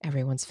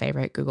everyone's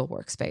favorite Google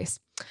Workspace.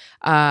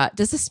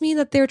 Does this mean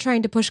that they're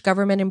trying to push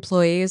government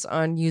employees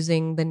on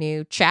using the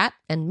new chat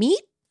and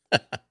Meet?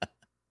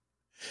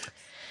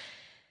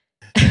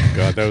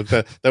 God,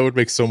 that would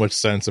make so much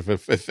sense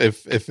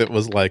if it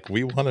was like,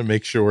 we want to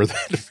make sure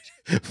that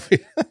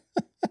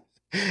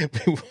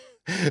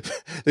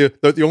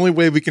the only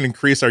way we can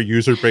increase our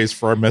user base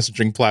for our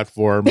messaging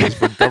platform is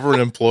for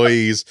government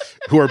employees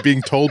who are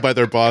being told by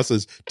their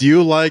bosses, do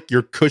you like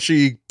your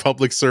cushy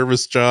public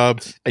service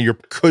job and your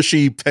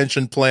cushy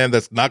pension plan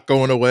that's not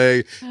going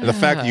away, and the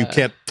fact that you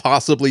can't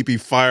possibly be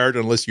fired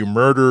unless you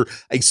murder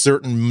a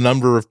certain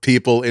number of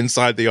people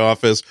inside the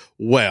office?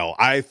 Well,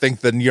 I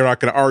think then you're not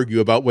going to argue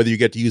about whether you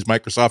get to use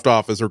Microsoft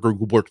Office or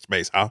Google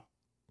Workspace, huh?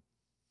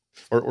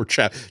 Or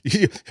chat.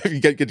 You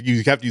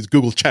have to use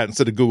Google Chat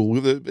instead of Google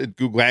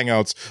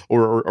Hangouts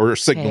or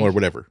Signal or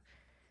whatever.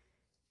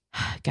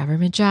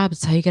 Government job.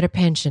 It's how you get a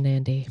pension,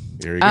 Andy.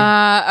 There you go.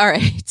 All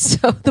right.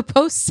 So the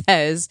post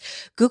says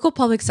Google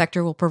Public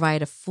Sector will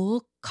provide a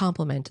full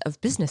complement of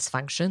business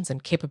functions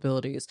and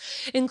capabilities,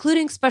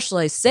 including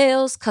specialized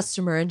sales,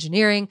 customer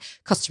engineering,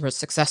 customer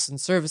success and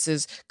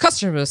services,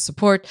 customer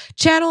support,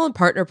 channel and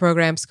partner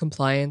programs,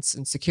 compliance,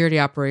 and security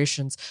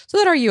operations, so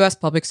that our U.S.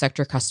 public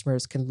sector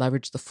customers can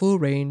leverage the full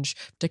range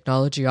of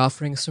technology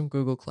offerings from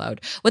Google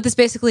Cloud. What this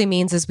basically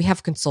means is we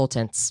have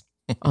consultants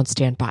on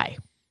standby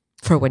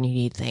for when you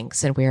need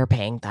things, and we are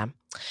paying them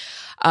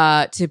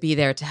to be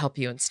there to help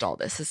you install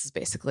this. This is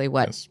basically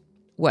what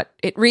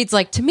it reads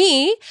like to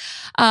me.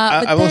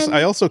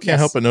 I also can't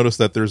help but notice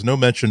that there's no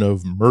mention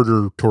of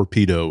murder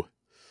torpedo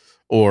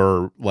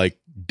or like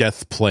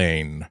death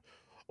plane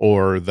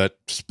or that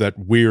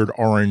weird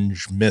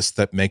orange mist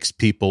that makes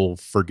people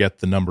forget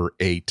the number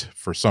 8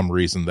 for some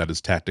reason that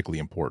is tactically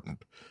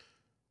important.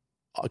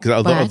 Because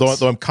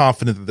although I'm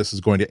confident that this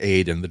is going to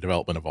aid in the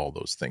development of all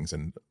those things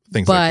and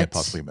things that I can't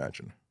possibly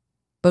imagine.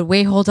 But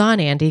wait, hold on,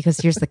 Andy, because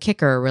here's the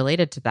kicker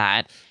related to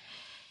that.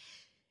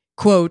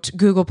 Quote,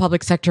 Google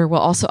Public Sector will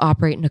also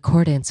operate in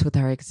accordance with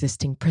our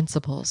existing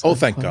principles. Oh,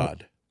 thank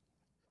God.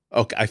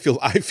 Okay, I feel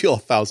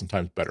 1,000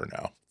 times better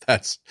now.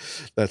 That's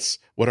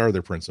what are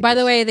their principles? By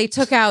the way, they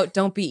took out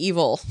 "Don't be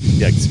evil."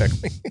 Yeah,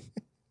 exactly.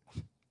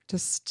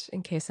 Just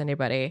in case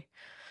anybody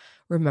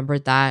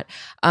remembered that.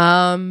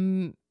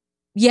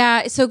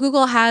 Yeah, so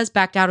Google has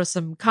backed out of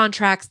some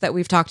contracts that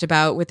we've talked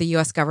about with the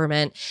U.S.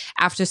 government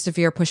after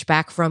severe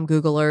pushback from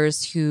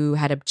Googlers who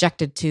had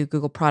objected to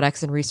Google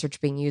products and research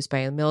being used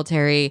by the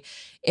military,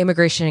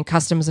 immigration and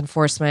customs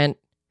enforcement.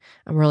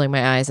 I'm rolling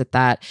my eyes at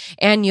that.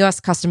 And U.S.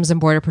 Customs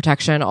and Border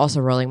Protection, also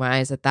rolling my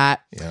eyes at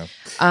that. Yeah,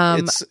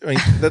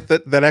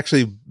 that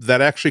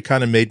actually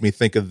kind of made me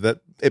think of that.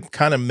 It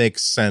kind of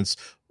makes sense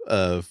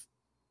of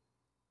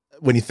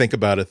when you think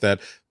about it, that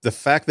the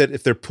fact that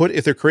if they're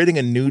creating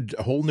a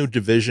whole new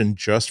division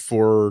just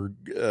for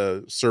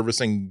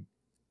servicing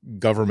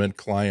government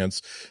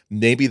clients,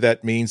 maybe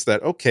that means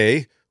that,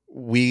 okay,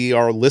 we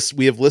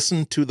have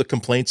listened to the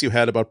complaints you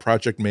had about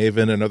Project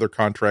Maven and other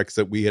contracts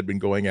that we had been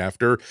going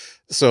after.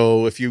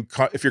 So if you're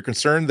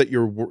concerned that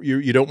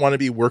you don't want to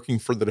be working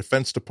for the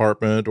Defense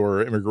Department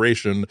or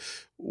immigration,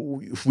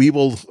 we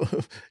will.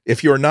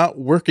 If you're not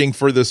working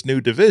for this new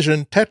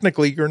division,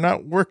 technically you're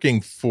not working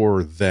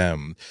for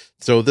them.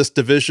 So this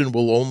division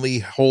will only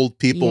hold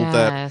people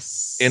that,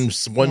 in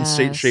one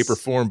shape or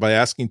form, by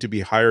asking to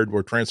be hired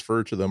or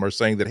transferred to them, are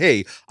saying that,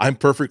 hey, I'm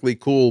perfectly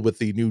cool with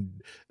the new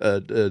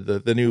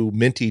the new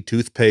minty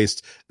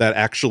toothpaste that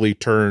actually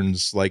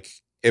turns like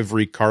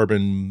every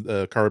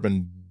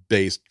carbon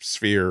based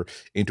sphere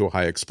into a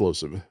high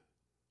explosive.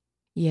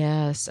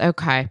 Yes.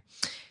 Okay.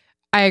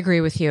 I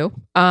agree with you.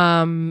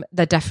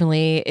 That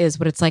definitely is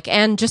what it's like.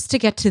 And just to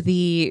get to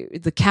the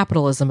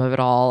capitalism of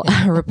it all,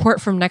 a report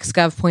from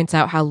NextGov points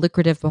out how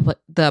lucrative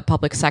the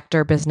public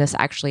sector business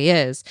actually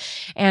is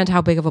and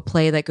how big of a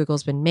play that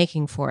Google's been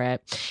making for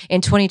it.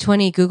 In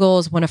 2020, Google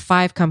is one of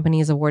 5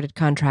 companies awarded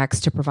contracts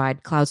to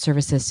provide cloud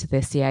services to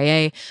the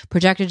CIA,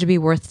 projected to be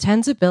worth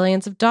tens of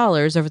billions of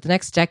dollars over the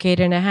next decade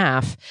and a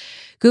half.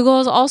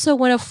 Google is also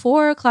one of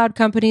 4 cloud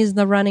companies in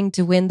the running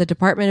to win the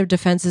Department of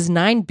Defense's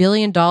 $9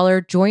 billion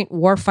Joint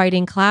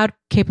Warfighting Cloud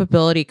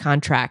Capability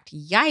Contract.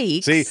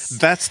 Yikes. See,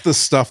 that's the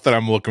stuff that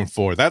I'm looking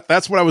for.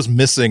 That's what I was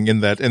missing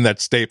in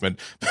that statement.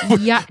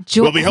 Yeah,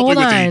 we'll be helping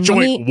with the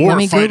Joint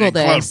Warfighting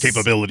Cloud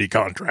Capability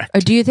Contract.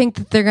 Or do you think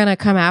that they're going to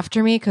come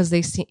after me because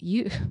they see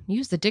you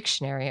use the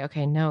dictionary?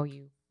 Okay, no,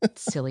 you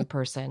silly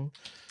person.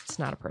 It's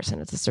not a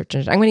person. It's a search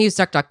engine. I'm going to use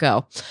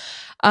DuckDuckGo.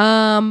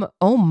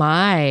 Oh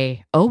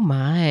my. Oh,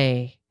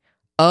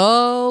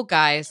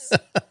 guys.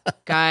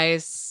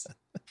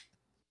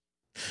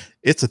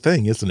 It's a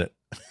thing, isn't it?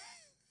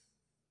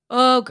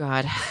 Oh,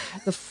 God.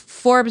 The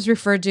Forbes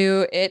referred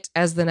to it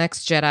as the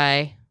next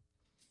Jedi.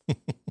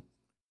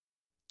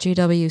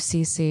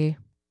 JWCC.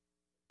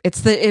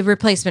 It's the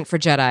replacement for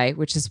Jedi,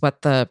 which is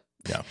what the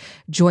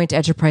Joint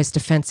Enterprise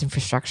Defense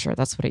Infrastructure,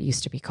 that's what it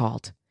used to be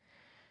called.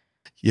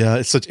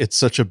 Yeah, it's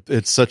such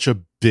a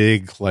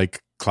big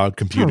like cloud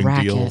computing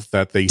deal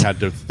that they had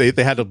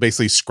to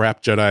basically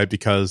scrap Jedi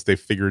because they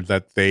figured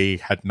that they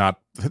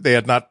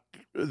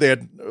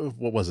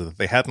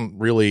hadn't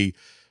really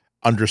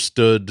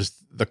understood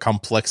the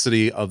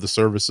complexity of the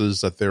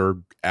services that they're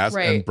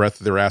and breadth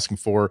they're asking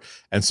for,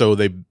 and so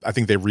I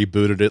think they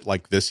rebooted it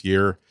like this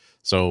year.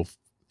 So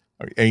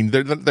I mean,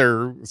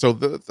 they're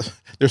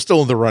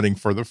still in the running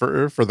for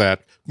that.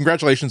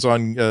 Congratulations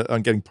on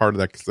getting part of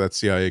that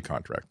CIA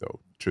contract, though,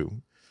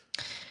 too.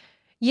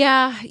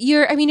 Yeah,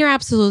 you're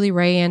absolutely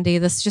right, Andy.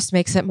 This just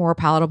makes it more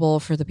palatable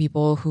for the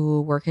people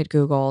who work at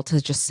Google to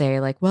just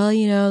say like, well,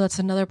 that's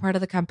another part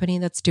of the company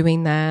that's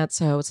doing that.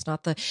 So it's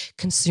not the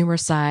consumer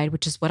side,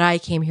 which is what I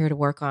came here to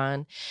work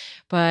on.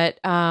 But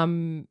at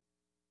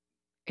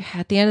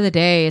the end of the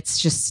day,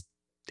 it's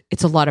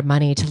a lot of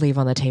money to leave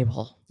on the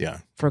table.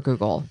 Yeah. For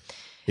Google.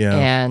 Yeah.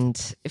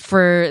 And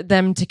for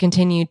them to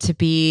continue to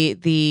be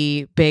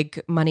the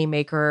big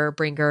moneymaker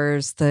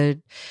bringers, the,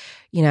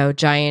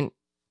 giant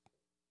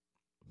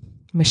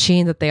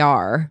machine that they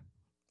are,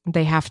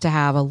 they have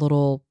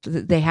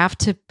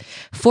to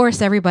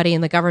force everybody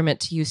in the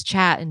government to use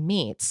chat and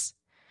meets.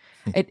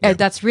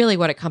 That's really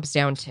what it comes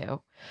down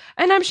to.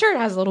 And I'm sure it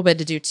has a little bit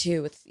to do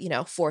too with,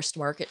 forced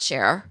market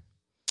share.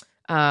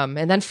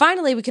 And then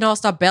finally, we can all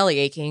stop belly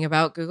aching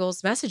about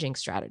Google's messaging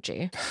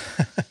strategy.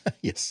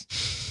 Yes.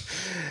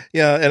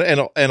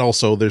 Yeah. And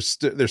also there's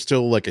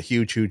still like a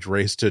huge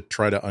race to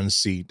try to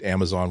unseat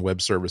Amazon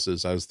Web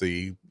Services as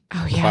the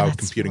cloud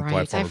computing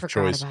platform of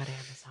choice. About Amazon.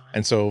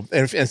 And so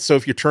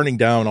if you're turning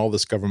down all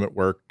this government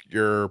work,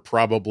 you're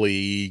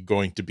probably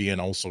going to be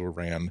an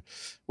also-ran,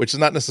 which is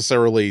not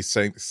necessarily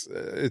saying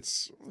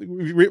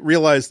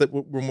realize that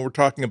when we're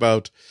talking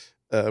about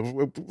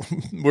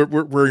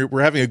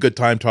we're having a good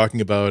time talking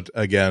about,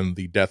 again,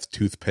 the death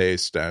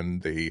toothpaste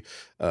and the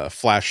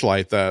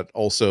flashlight that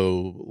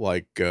also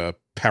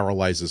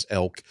paralyzes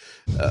elk,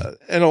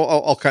 and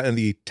all kind of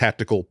the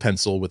tactical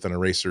pencil with an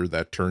eraser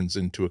that turns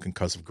into a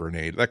concussive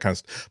grenade, that kind of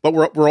stuff. But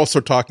we're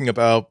also talking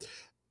about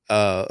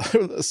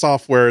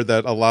software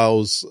that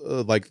allows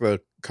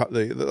the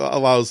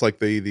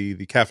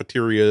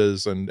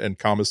cafeterias and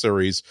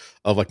commissaries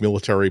of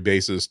military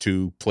bases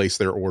to place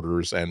their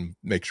orders and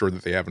make sure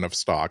that they have enough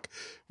stock.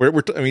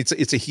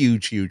 It's a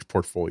huge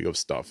portfolio of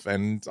stuff,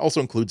 and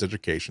also includes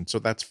education, so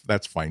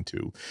that's fine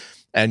too.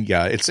 And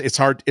yeah, it's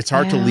hard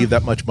to leave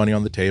that much money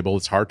on the table.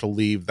 It's hard to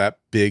leave that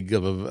big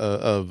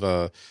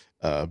that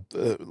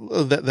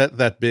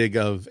big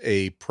of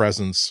a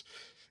presence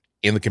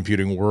in the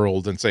computing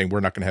world and saying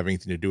we're not going to have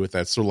anything to do with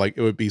that. So it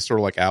would be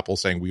sort of like Apple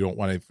saying we don't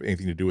want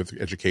anything to do with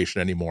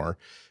education anymore.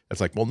 It's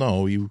like, well,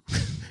 no,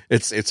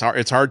 it's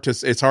hard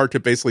to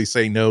basically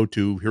say no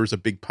to, here's a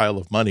big pile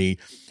of money.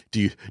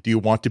 Do you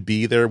want to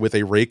be there with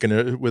a rake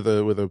and with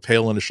a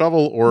pail and a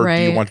shovel, or do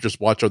you want to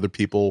just watch other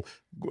people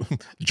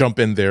jump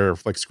in there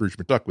like Scrooge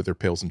McDuck with their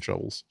pails and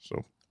shovels?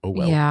 So, oh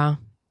well. Yeah.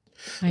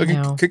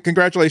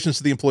 Congratulations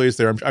to the employees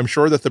there. I'm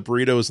sure that the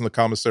burritos in the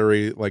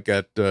commissary, like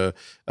at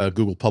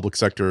Google Public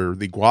Sector,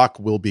 the guac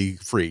will be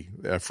free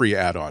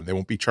add-on. They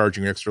won't be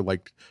charging extra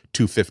like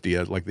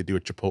 $2.50 like they do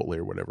at Chipotle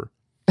or whatever.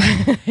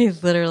 I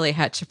literally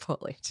had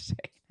Chipotle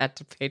today. I had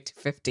to pay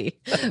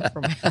 $2.50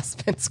 for my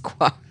husband's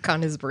guac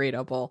on his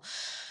burrito bowl.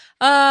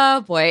 Oh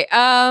boy.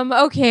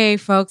 Okay,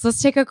 folks,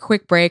 let's take a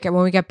quick break, and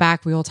when we get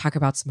back, we will talk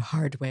about some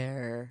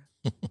hardware.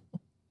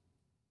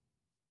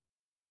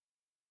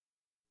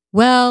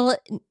 Well,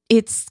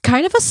 it's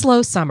kind of a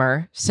slow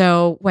summer.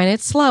 So when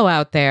it's slow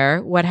out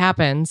there, what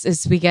happens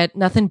is we get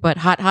nothing but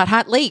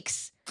hot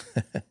leaks.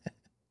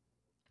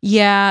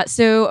 Yeah.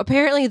 So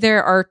apparently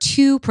there are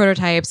 2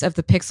 prototypes of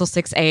the Pixel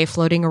 6a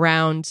floating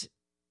around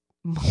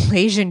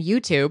Malaysian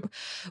YouTube,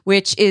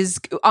 which is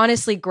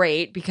honestly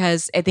great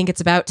because I think it's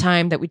about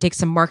time that we take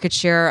some market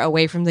share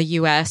away from the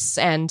US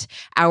and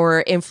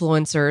our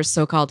influencers,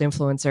 so-called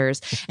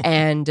influencers,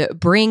 and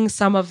bring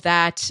some of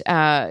that,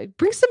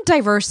 bring some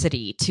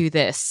diversity to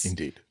this,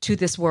 indeed, to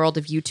this world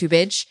of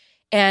YouTubeage.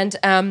 And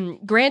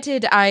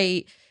granted,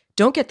 I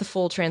don't get the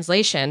full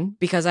translation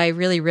because I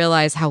really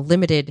realize how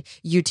limited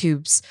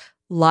YouTube's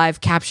live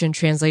caption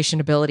translation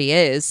ability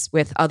is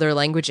with other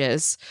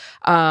languages.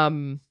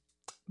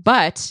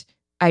 But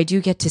I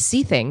do get to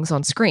see things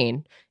on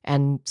screen,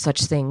 and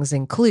such things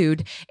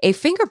include a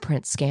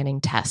fingerprint scanning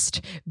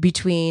test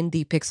between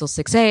the Pixel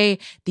 6a,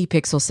 the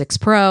Pixel 6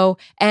 Pro,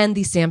 and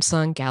the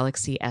Samsung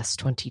Galaxy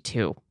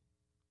S22.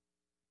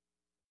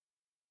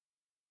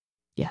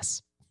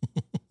 Yes.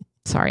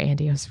 Sorry,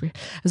 Andy. I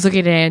was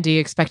looking at Andy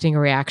expecting a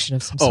reaction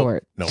of some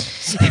sort. No.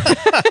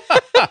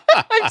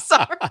 I'm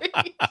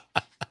sorry.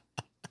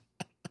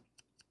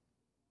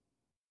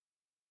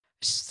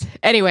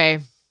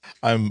 Anyway.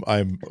 I'm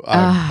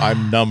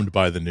numbed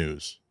by the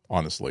news,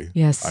 honestly.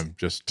 Yes. I'm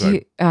just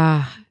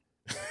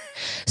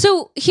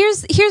So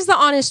here's the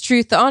honest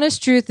truth. The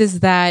honest truth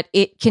is that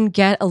it can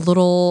get a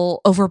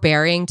little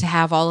overbearing to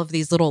have all of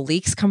these little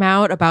leaks come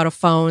out about a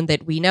phone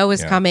that we know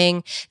is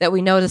coming, that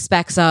we know the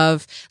specs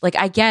of. Like,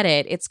 I get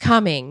it. It's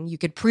coming. You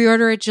could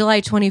pre-order it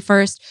July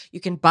 21st. You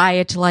can buy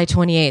it July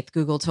 28th.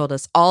 Google told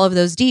us all of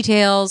those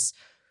details.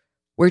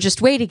 We're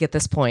just waiting at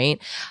this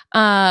point.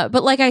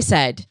 But like I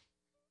said,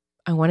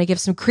 I want to give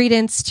some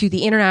credence to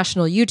the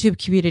international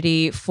YouTube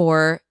community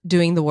for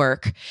doing the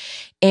work.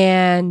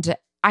 And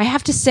I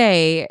have to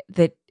say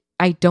that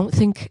I don't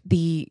think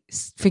the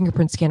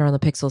fingerprint scanner on the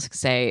Pixel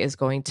 6a is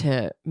going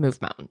to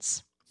move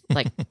mountains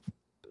like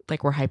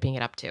we're hyping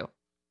it up to.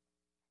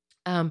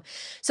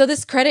 So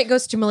this credit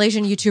goes to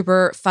Malaysian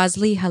YouTuber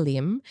Fazli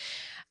Halim.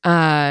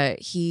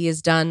 He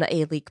has done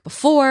a leak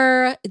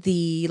before.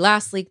 The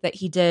last leak that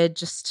he did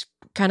just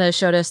kind of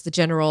showed us the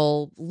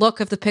general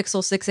look of the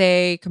Pixel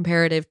 6a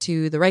comparative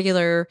to the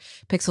regular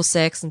Pixel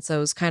 6. And so it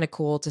was kind of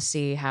cool to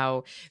see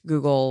how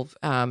Google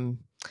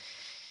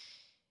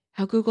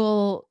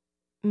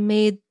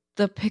made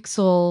the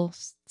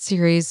Pixel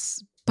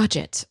series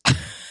budget.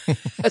 I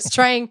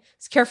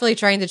was carefully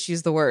trying to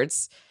choose the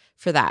words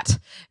for that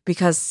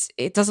because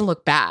it doesn't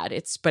look bad.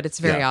 It's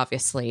very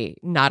obviously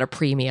not a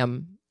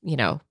premium,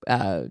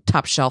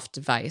 top shelf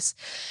device.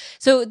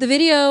 So in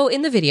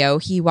the video,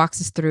 he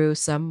walks us through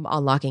some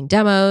unlocking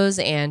demos,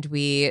 and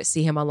we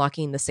see him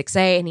unlocking the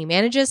 6A, and he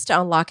manages to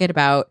unlock it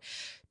about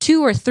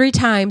 2 or 3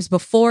 times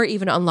before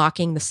even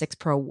unlocking the 6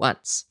 Pro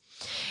once.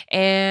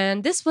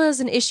 And this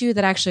was an issue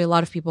that actually a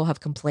lot of people have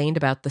complained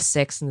about the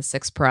 6 and the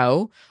 6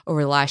 Pro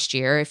over the last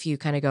year. If you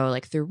kind of go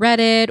like through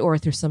Reddit or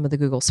through some of the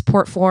Google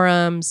support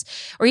forums,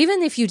 or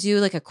even if you do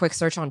like a quick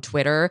search on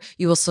Twitter,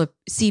 you will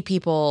see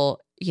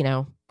people,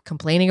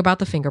 complaining about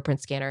the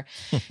fingerprint scanner.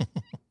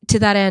 To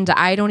that end,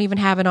 I don't even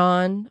have it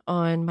on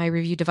my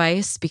review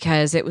device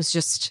because it was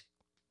just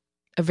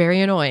very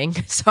annoying.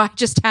 So I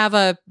just have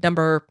a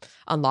number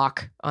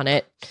unlock on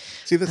it.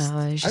 See, that's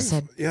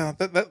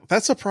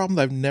a problem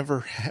that I've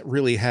never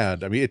really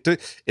had. I mean,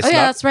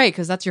 that's right,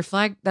 because that's your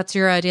flag. That's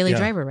your daily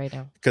driver right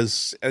now.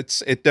 Because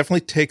it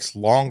definitely takes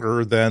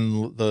longer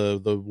than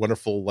the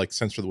wonderful like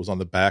sensor that was on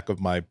the back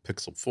of my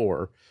Pixel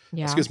 4.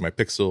 Yeah. Excuse me, my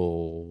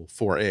Pixel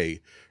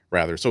 4a.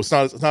 Rather, so it's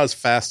not as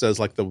fast as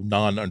like the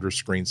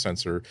non-under-screen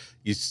sensor.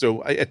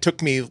 It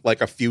took me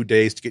like a few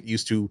days to get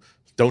used to.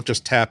 Don't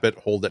just tap it,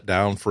 hold it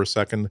down for a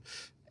second,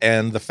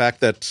 and the fact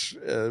that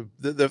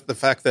the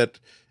fact that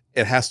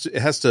it has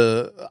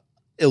to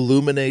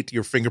illuminate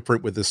your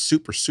fingerprint with this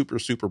super super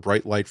super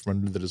bright light from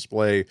under the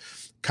display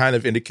kind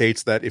of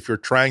indicates that if you're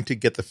trying to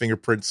get the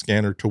fingerprint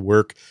scanner to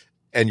work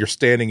and you're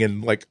standing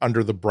in like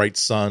under the bright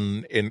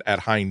sun at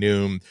high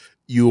noon,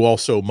 you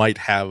also might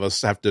have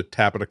to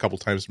tap it a couple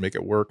times to make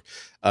it work.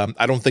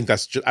 I don't think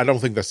that's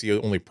the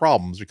only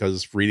problems,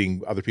 because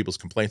reading other people's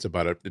complaints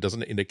about it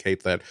doesn't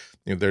indicate that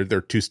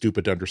they're too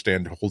stupid to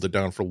understand to hold it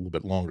down for a little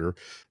bit longer.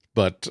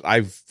 But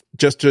I've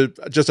just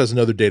as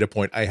another data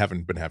point, I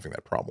haven't been having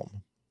that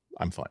problem.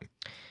 I'm fine.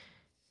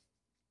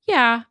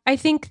 Yeah, I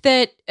think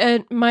that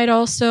it might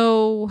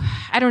also,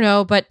 I don't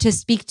know, but to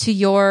speak to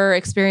your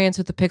experience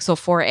with the Pixel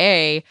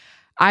 4a,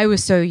 I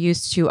was so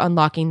used to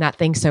unlocking that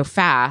thing so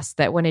fast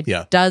that when it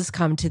does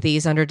come to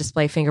these under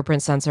display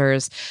fingerprint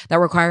sensors that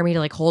require me to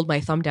like hold my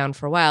thumb down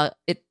for a while,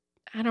 I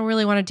don't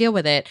really want to deal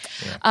with it.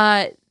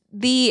 Yeah.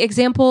 The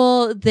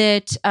example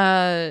that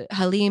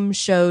Halim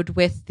showed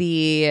with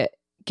the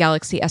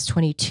Galaxy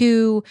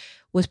S22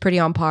 was pretty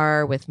on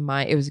par with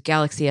it was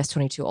Galaxy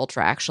S22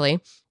 Ultra actually.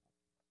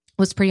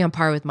 Was pretty on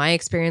par with my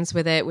experience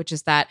with it, which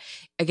is that,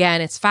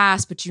 again, it's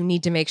fast, but you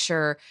need to make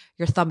sure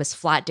your thumb is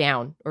flat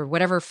down, or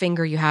whatever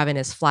finger you have in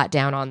is flat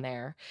down on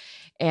there.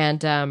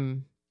 And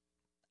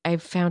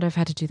I've found I've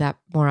had to do that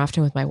more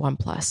often with my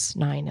OnePlus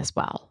 9 as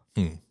well,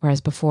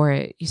 whereas before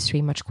it used to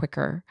be much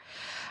quicker.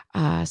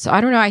 So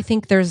I don't know. I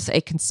think there's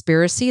a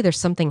conspiracy. There's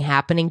something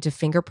happening to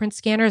fingerprint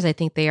scanners. I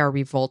think they are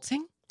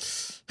revolting.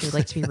 They'd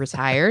like to be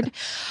retired.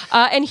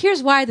 And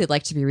here's why they'd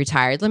like to be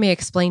retired. Let me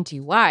explain to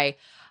you why.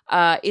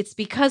 It's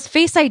because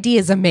Face ID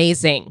is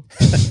amazing.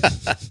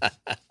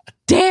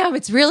 Damn,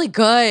 it's really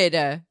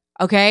good.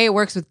 Okay, it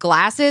works with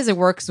glasses. It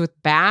works with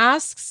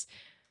masks.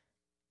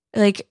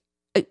 Like,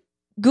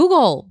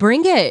 Google,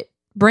 bring it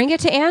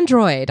to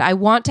Android. I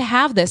want to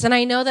have this. And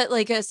I know that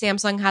like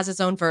Samsung has its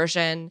own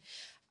version,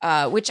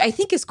 which I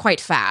think is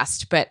quite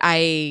fast, but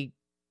I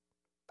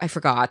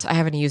forgot. I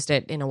haven't used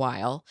it in a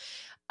while.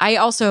 I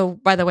also,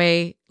 by the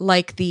way,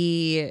 like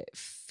the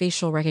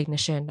facial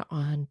recognition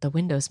on the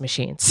Windows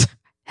machines.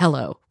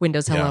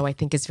 Windows Hello, yeah. I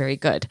think is very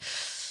good.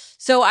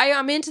 So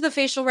I'm into the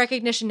facial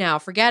recognition now.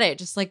 Forget it.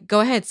 Just like go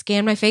ahead,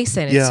 scan my face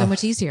in. It's so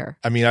much easier.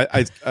 I mean, I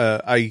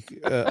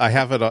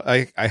have it.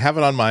 I have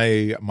it on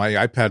my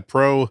iPad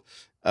Pro,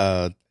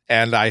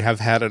 and I have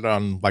had it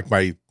on like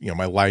my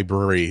my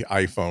library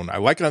iPhone. I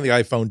like it on the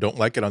iPhone. Don't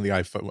like it on the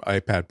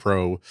iPad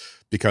Pro,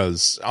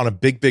 because on a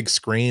big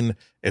screen,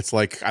 it's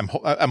like I'm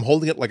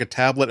holding it like a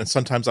tablet, and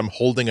sometimes I'm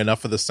holding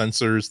enough of the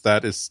sensors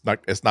that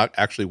it's not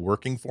actually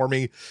working for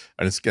me,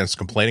 and it's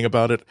complaining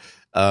about it.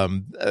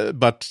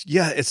 But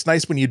yeah, it's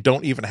nice when you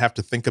don't even have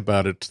to think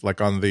about it,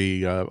 like on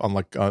the on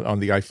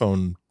the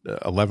iPhone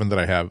 11 that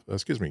I have.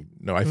 Excuse me,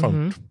 no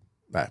iPhone.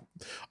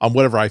 On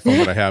whatever iPhone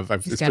that I have,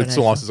 it's been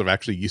so long since I've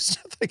actually used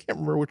it. I can't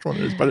remember which one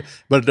it is, but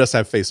it does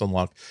have Face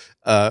Unlock.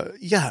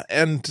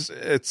 And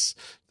it's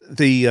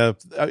the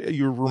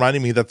you're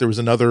reminding me that there was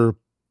another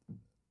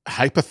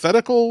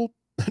hypothetical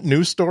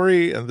news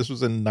story, and this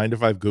was in 9 to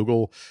 5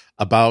 Google,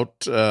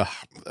 about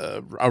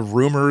a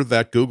rumor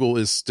that Google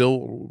is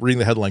still, reading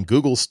the headline,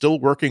 Google's still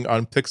working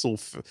on Pixel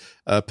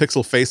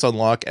Face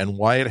Unlock and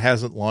why it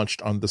hasn't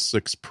launched on the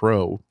 6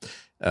 Pro.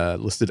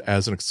 listed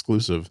as an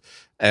exclusive,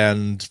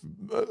 and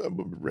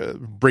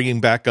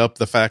bringing back up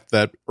the fact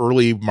that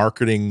early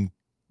marketing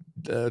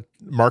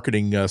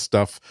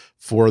stuff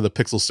for the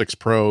Pixel 6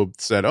 Pro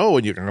said, "Oh,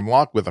 and you can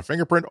unlock with a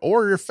fingerprint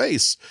or your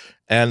face,"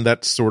 and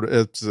that sort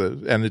of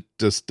and it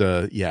just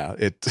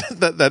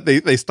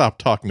that they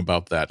stopped talking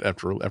about that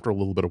after a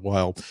little bit of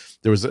while.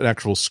 There was an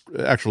actual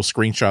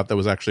screenshot that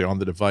was actually on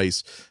the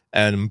device,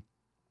 and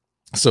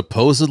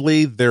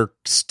supposedly they're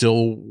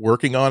still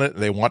working on it.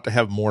 They want to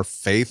have more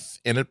faith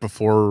in it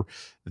before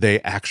they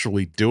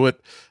actually do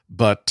it,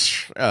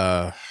 but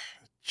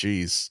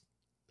geez.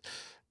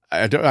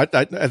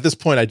 At this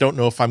point, I don't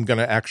know if I'm going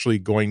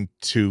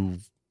to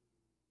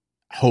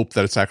hope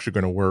that it's actually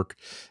going to work.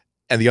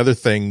 And the other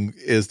thing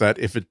is that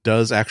if it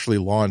does actually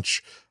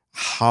launch,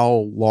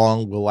 how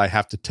long will I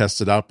have to test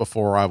it out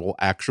before I will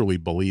actually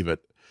believe it?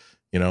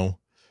 You know,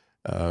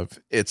 the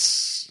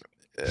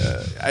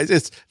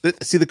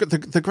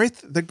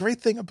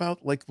great thing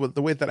about like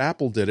the way that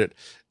Apple did it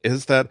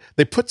is that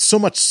they put so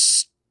much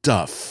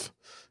stuff,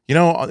 you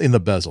know, in the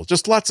bezel,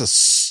 just lots of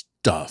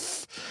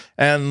stuff.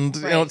 And,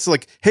 you know, it's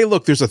like, hey,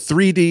 look, there's a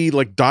 3D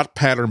like dot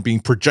pattern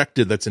being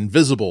projected that's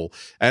invisible.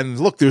 And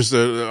look, there's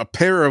a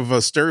pair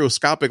of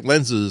stereoscopic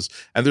lenses.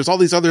 And there's all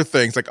these other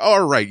things like,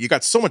 all right, you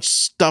got so much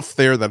stuff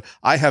there that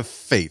I have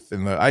faith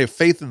in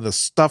the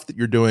stuff that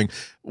you're doing.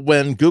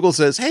 When Google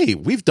says, hey,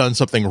 we've done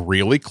something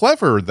really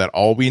clever that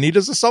all we need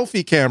is a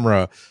selfie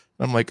camera.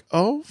 I'm like,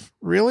 oh,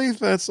 really?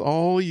 That's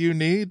all you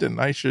need?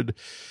 And I should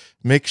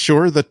make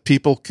sure that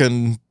people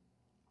can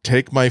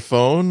take my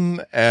phone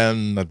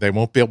and they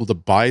won't be able to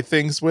buy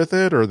things with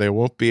it, or they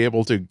won't be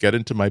able to get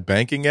into my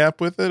banking app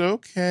with it.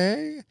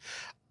 Okay.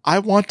 I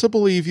want to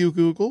believe you,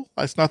 Google.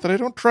 It's not that I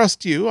don't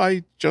trust you.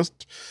 I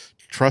just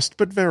trust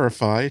but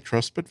verify,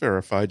 just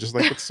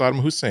like with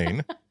Saddam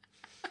Hussein.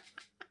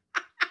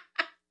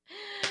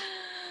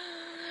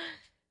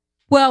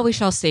 Well, we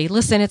shall see.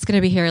 Listen, it's going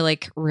to be here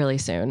like really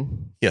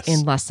soon. Yes.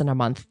 In less than a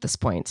month at this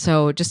point.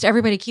 So just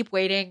everybody keep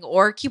waiting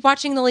or keep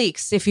watching the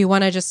leaks if you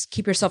want to just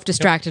keep yourself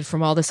distracted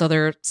from all this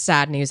other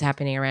sad news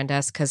happening around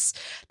us, because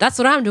that's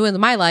what I'm doing in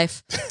my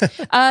life.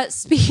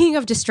 Speaking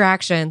of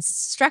distractions,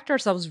 distract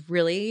ourselves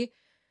really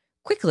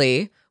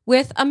quickly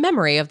with a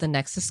memory of the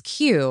Nexus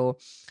Q.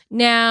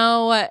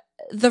 Now,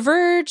 The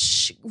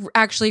Verge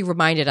actually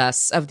reminded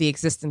us of the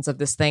existence of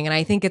this thing, and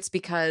I think it's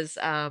because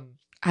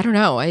I don't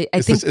know. I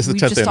think it's the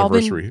 10th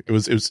anniversary.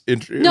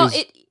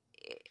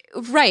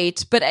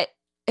 Right. But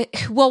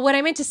what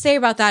I meant to say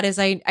about that is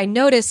I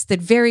noticed that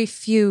very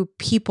few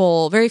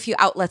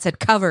outlets had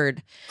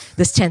covered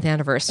this 10th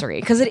anniversary,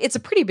 because it's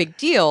a pretty big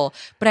deal.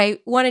 But I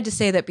wanted to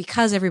say that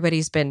because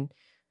everybody's been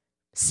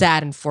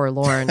sad and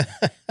forlorn,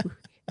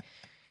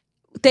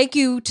 thank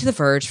you to The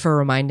Verge for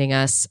reminding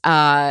us.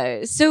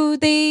 So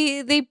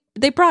they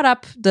brought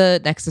up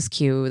the Nexus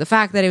Q, the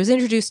fact that it was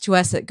introduced to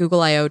us at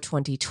Google I/O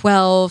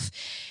 2012.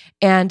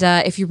 And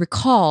if you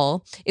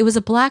recall, it was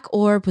a black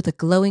orb with a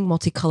glowing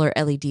multicolor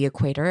LED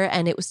equator,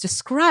 and it was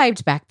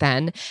described back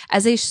then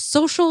as a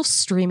social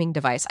streaming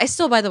device. I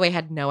still, by the way,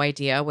 had no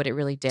idea what it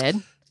really did.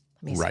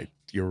 Let me right.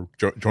 See. You're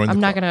joining I'm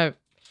not going to...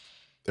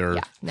 Yeah,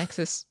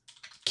 Nexus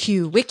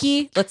Q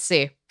Wiki. Let's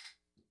see.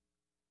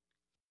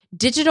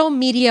 Digital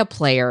media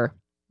player.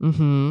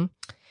 Mm-hmm.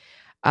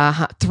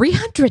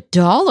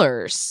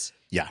 $300.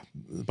 Yeah,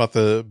 about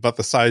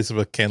the size of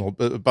a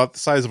about the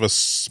size of a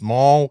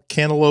small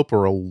cantaloupe,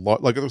 or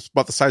like it was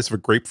about the size of a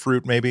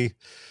grapefruit, maybe.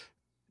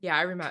 Yeah,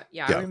 I remember.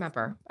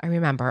 I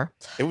remember.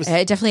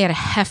 It definitely had a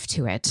heft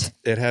to it.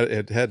 It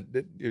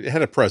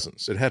had a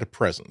presence. It had a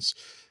presence.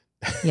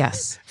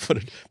 Yes, but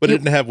it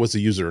didn't have was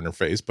a user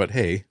interface. But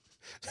hey,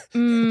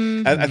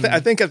 mm-hmm. I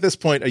think at this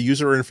point a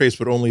user interface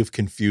would only have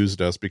confused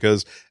us,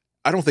 because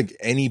I don't think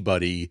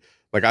anybody.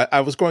 Like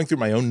I was going through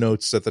my own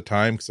notes at the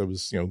time, because I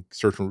was,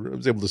 searching. I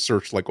was able to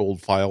search like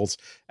old files,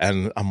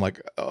 and I'm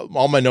like,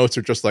 all my notes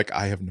are just like,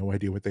 I have no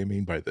idea what they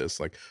mean by this.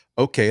 Like,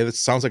 okay, this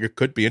sounds like it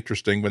could be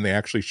interesting when they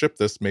actually ship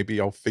this.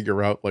 Maybe I'll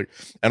figure out like.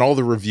 And all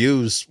the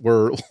reviews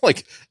were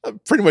like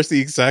pretty much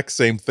the exact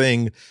same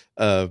thing.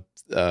 The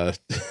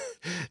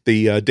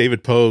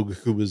David Pogue,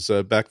 who was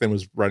back then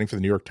was writing for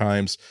the New York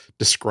Times,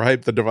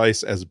 described the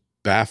device as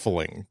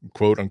baffling,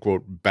 quote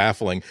unquote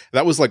baffling.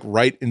 That was like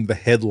right in the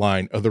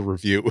headline of the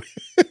review.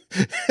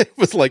 It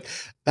was like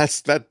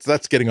that's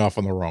getting off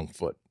on the wrong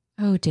foot.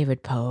 Oh,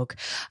 David Pogue.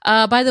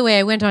 By the way,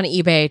 I went on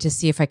eBay to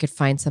see if I could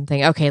find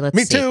something. Okay, let's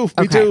see.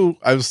 Me too.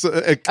 I was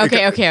okay.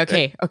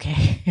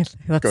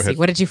 Let's see.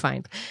 What did you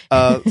find?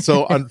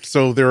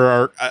 So there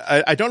are.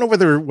 I don't know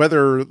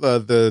whether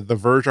the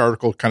Verge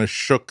article kind of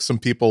shook some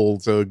people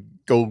to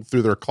go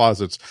through their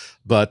closets,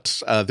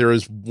 but there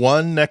is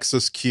one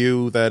Nexus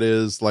Q that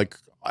is like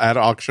at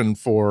auction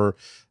for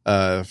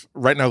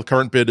right now. The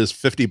current bid is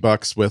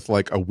 $50 with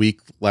like a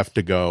week left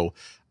to go.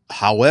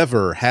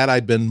 However, had I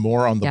been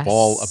more on the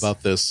ball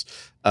about this,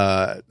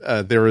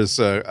 there is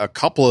a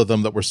couple of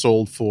them that were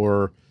sold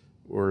for.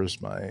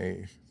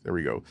 There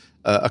we go.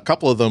 A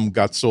couple of them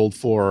got sold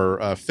for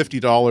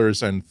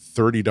 $50 and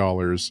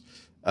 $30.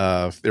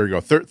 There you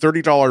go.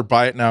 $30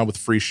 buy it now with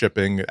free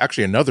shipping.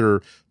 Actually,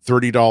 another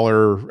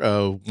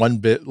 $30 one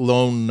bit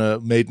loan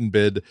maiden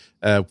bid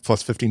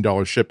plus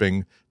 $15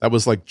 shipping. That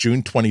was like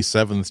June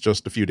 27th,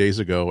 just a few days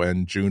ago,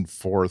 and June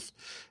 4th.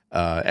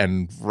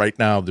 And right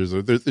now there's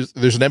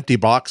an empty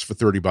box for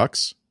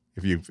 $30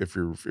 if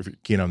you're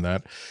keen on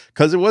that,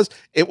 because it was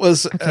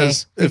okay.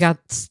 We got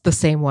the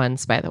same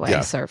ones, by the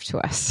way, served to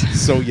us.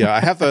 So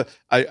yeah,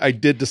 I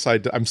did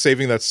decide I'm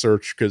saving that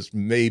search because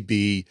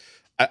maybe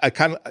I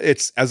kind of,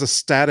 it's as a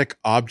static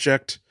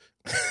object.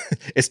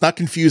 It's not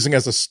confusing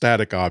as a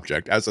static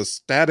object. As a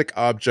static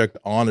object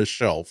on a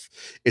shelf,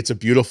 it's a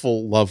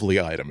beautiful, lovely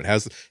item. It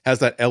has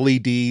that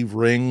LED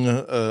ring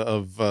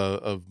of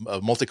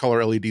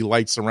multicolor LED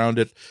lights around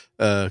it,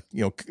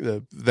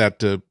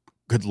 that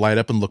could light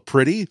up and look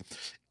pretty.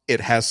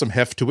 It has some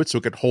heft to it, so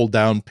it could hold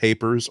down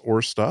papers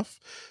or stuff.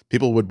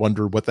 People would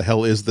wonder, what the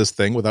hell is this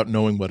thing, without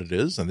knowing what it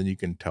is. And then you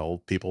can tell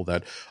people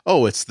that,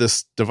 oh, it's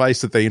this device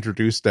that they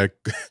introduced at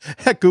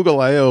Google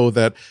I/O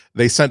that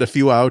they sent a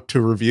few out to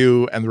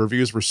review, and the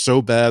reviews were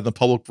so bad, the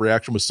public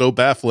reaction was so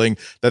baffling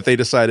that they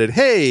decided,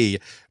 hey,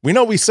 we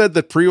know we said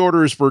that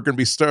pre-orders we're going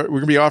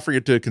to be offering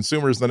it to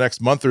consumers in the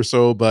next month or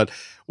so, but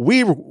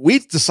we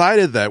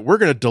decided that we're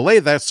going to delay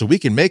that so we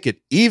can make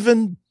it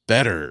even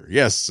better.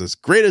 Yes, as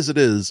great as it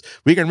is,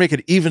 we can make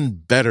it even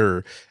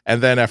better.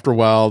 And then after a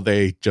while,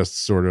 they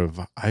just sort of,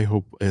 I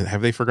hope,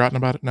 have they forgotten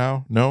about it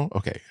now? No?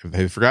 Okay. Have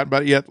they forgotten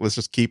about it yet? Let's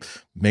just keep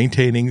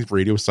maintaining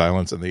radio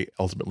silence. And they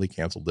ultimately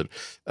canceled it.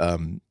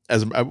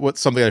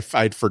 Something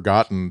I'd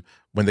forgotten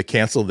when they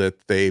canceled it,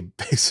 they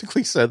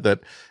basically said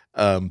that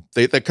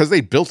because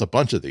they built a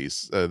bunch of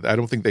these. I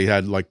don't think they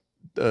had like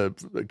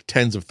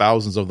tens of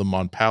thousands of them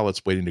on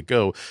pallets waiting to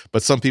go,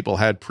 but some people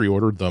had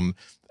pre-ordered them.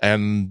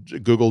 And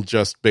Google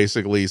just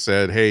basically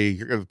said, hey,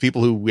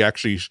 people who we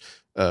actually,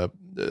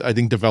 I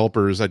think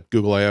developers at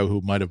Google I/O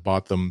who might have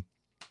bought them,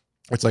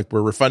 it's like,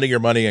 we're refunding your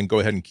money and go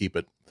ahead and keep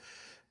it.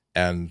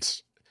 And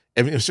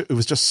I mean, it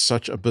was just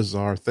such a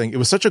bizarre thing. It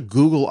was such a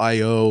Google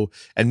I/O,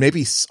 and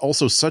maybe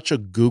also such a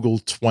Google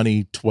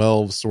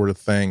 2012 sort of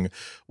thing,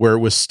 where it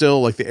was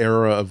still like the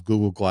era of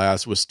Google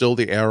Glass, was still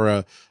the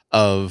era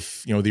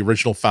of, the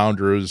original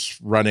founders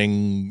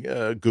running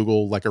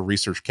Google like a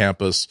research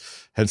campus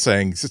and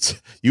saying,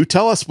 you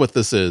tell us what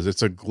this is.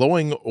 It's a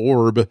glowing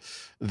orb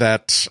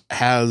that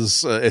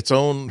has its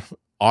own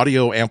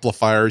audio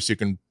amplifiers. You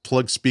can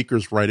plug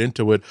speakers right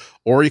into it,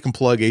 or you can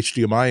plug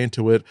HDMI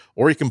into it,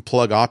 or you can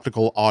plug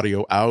optical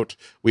audio out.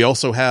 We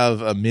also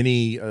have a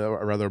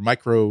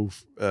micro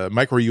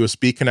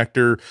USB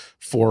connector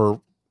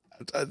for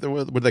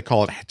what do they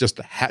call it? Just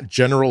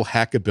general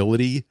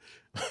hackability.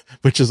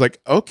 Which is like,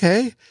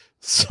 okay,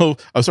 so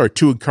I'm sorry,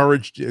 to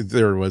encourage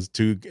general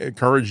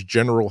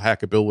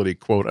hackability,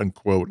 quote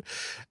unquote.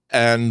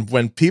 And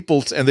when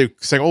people, and they're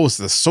saying, oh, it's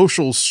the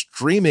social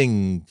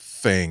streaming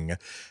thing.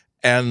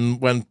 And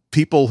when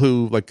people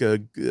who like,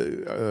 Engadget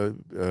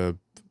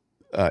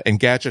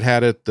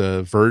had it,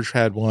 The Verge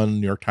had one,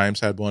 New York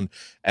Times had one,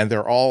 and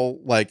they're all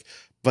like,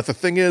 but the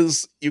thing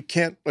is, you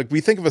can't, like,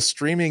 we think of a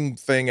streaming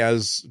thing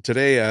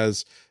today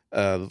as,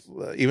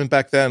 even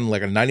back then,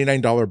 like a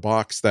 $99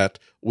 box that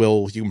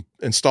you can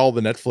install the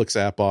Netflix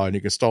app on, you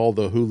can install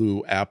the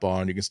Hulu app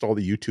on, you can install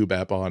the YouTube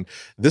app on.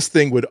 This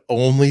thing would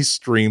only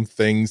stream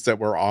things that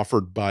were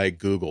offered by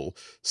Google.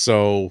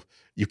 So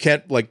you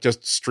can't like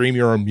just stream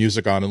your own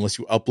music on unless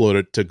you upload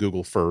it to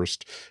Google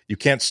first. You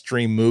can't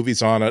stream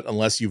movies on it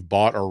unless you've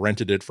bought or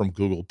rented it from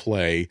Google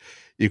Play.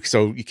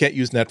 So you can't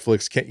use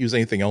Netflix, can't use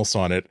anything else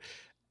on it.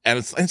 And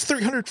it's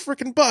 $300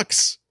 freaking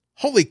bucks.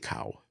 Holy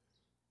cow.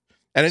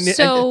 And it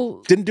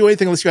didn't do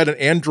anything unless you had an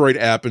Android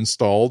app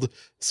installed.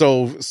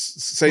 So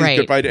say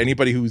goodbye to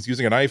anybody who's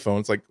using an iPhone.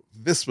 It's like,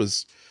 this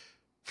was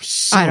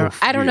so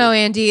I don't know,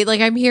 Andy.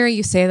 Like, I'm hearing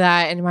you say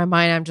that, and in my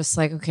mind, I'm just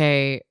like,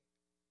 okay,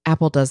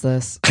 Apple does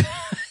this.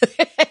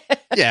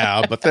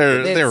 Yeah, but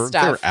they're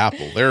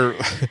Apple.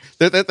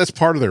 That's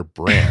part of their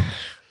brand.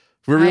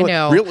 I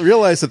know.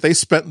 Realize that they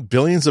spent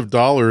billions of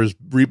dollars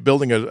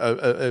rebuilding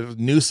a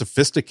new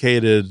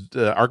sophisticated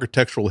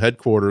architectural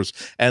headquarters,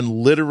 and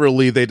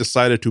literally they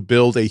decided to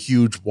build a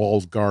huge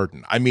walled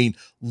garden. I mean,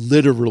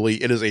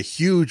 literally, it is a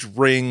huge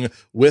ring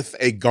with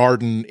a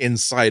garden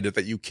inside it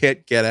that you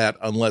can't get at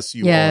unless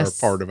you are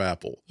part of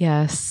Apple.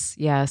 Yes.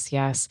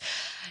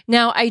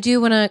 Now, I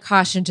do want to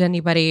caution to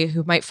anybody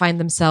who might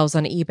find themselves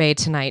on eBay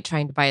tonight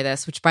trying to buy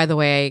this, which, by the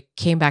way, I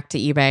came back to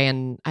eBay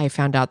and I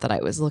found out that I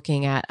was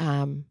looking at...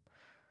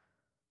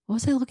 what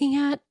was I looking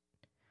at?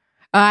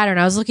 I don't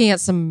know. I was looking at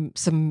some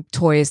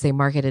toys they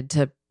marketed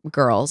to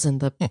girls in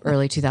the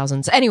early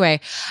 2000s.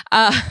 Anyway,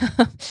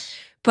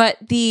 but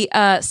the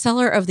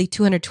seller of the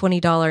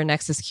 $220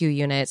 Nexus Q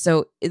unit.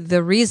 So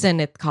the reason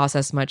it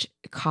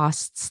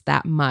costs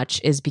that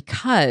much is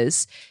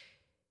because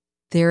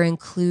they're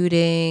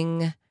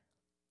including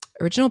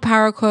original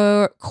power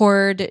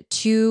cord,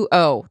 two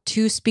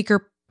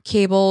speaker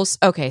cables.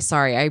 Okay,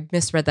 sorry, I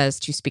misread that as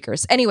 2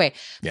 speakers. Anyway,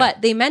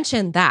 But they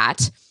mentioned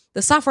that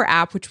the software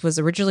app, which was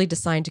originally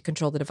designed to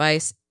control the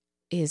device,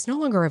 is no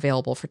longer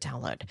available for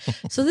download.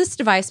 So this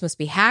device must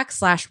be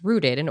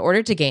hacked/rooted in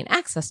order to gain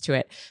access to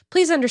it.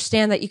 Please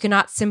understand that you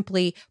cannot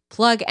simply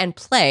plug and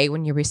play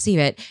when you receive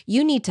it.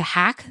 You need to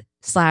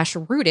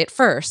hack/root it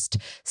first.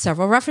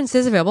 Several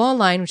references available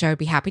online, which I would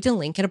be happy to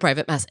link in a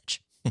private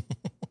message.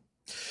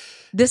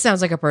 This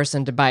sounds like a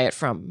person to buy it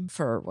from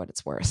for what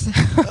it's worth.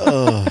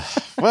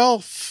 Well,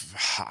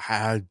 for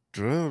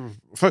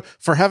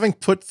having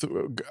put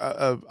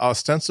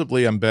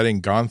ostensibly, I'm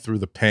betting, gone through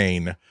the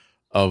pain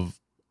of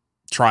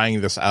trying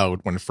this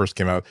out when it first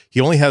came out,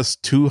 he only has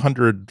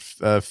 200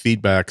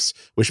 feedbacks,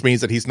 which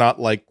means that he's not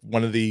like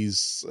one of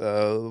these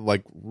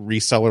like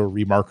reseller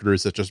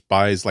remarketers that just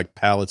buys like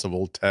pallets of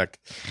old tech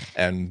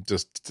and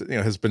just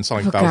has been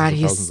selling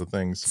thousands of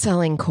things.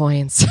 Selling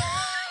coins.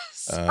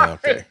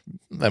 Okay,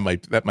 that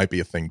might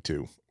be a thing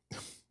too.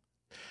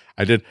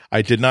 I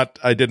did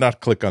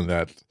not click on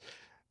that.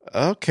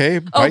 Okay.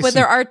 But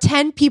there are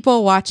 10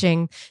 people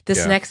watching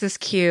this Nexus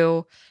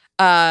Q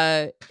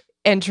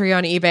entry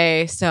on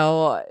eBay,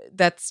 so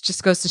that's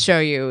just goes to show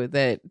you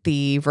that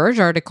the Verge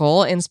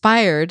article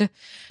inspired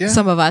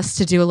some of us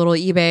to do a little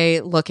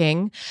eBay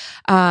looking.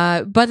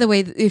 By the way,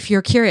 if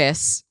you're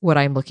curious what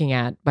I'm looking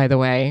at, by the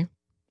way,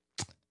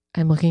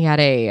 I'm looking at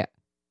a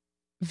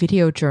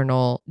video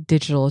journal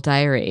digital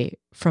diary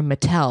from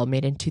Mattel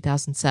made in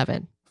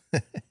 2007.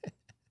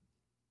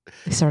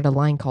 They started a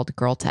line called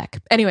Girl Tech.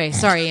 Anyway,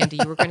 sorry, Andy,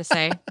 you were going to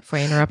say before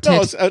I interrupted.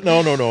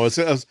 No.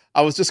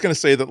 I was just going to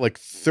say that like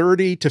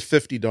 $30 to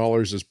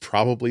 $50 is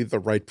probably the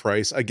right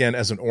price. Again,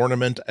 as an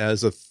ornament,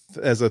 as a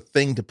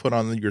thing to put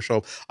on your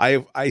shelf.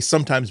 I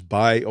sometimes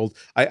buy old.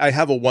 I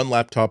have a one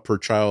laptop per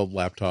child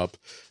laptop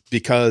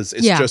because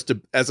it's just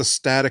as a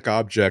static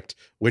object,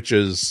 which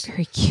is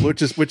very cute.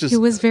 Which is it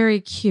was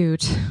very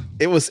cute.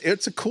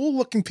 It's a cool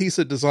looking piece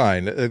of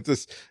design.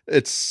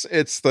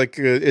 It's like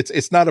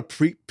it's not a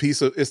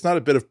piece of, it's not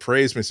a bit of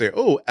praise when you say,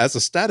 oh, as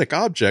a static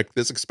object,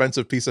 this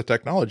expensive piece of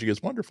technology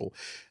is wonderful.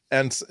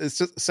 And it's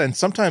just, and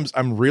sometimes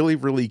I'm really,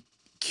 really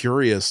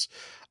curious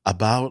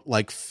about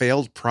like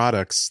failed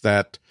products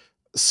that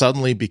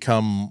suddenly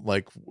become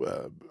like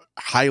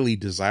highly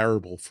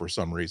desirable for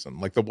some reason.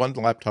 Like the one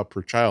laptop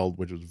per child,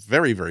 which was a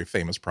very, very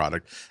famous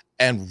product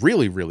and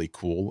really, really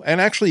cool. And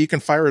actually you can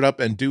fire it up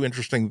and do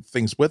interesting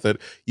things with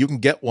it. You can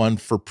get one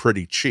for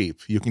pretty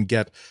cheap. You can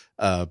get,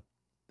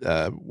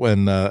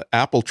 when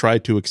Apple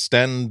tried to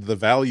extend the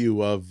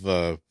value of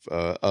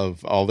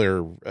all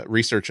their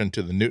research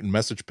into the Newton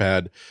message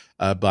pad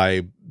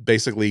by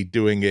basically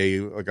doing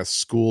a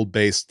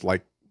school-based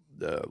like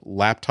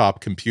laptop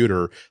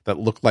computer that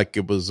looked like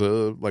it was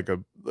it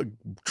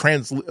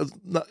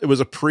was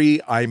a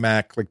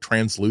pre-iMac like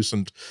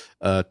translucent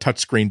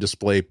touchscreen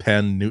display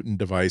pen Newton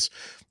device.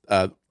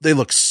 They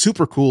look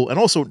super cool and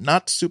also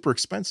not super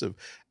expensive.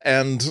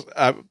 And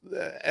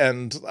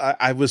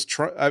I was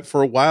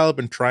for a while I've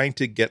been trying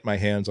to get my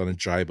hands on a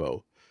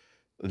Jibo.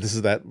 This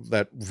is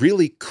that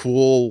really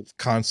cool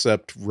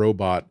concept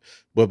robot,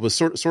 but was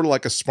sort of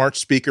like a smart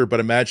speaker. But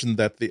imagine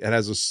that it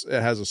has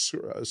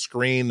a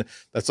screen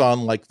that's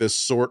on like this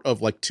sort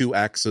of like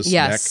 2-axis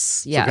neck.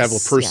 So it could have a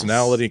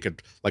personality. It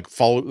could like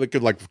follow. It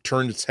could like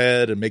turn its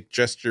head and make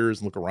gestures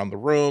and look around the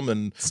room.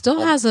 And still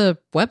has a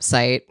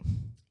website.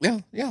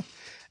 Yeah.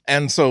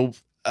 And so,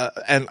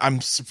 and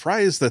I'm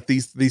surprised that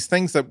these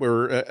things that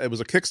were it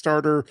was a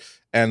Kickstarter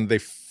and they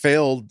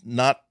failed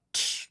not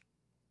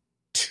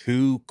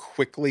too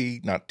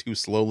quickly, not too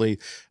slowly.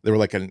 They were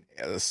like a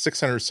 $600,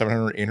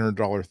 $700,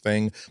 $800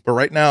 thing. But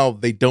right now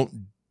they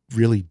don't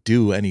really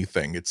do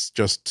anything. It's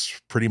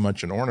just pretty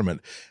much an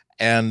ornament.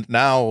 And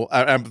now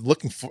I've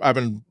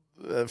been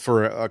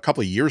for a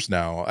couple of years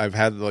now, I've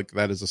had like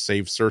that as a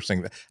saved search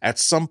thing. At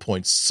some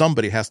point,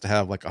 somebody has to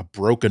have like a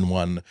broken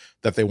one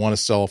that they want to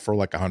sell for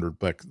like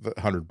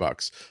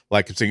 $100.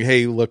 Like saying,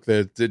 "Hey, look,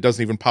 that it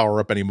doesn't even power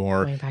up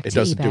anymore. It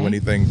doesn't do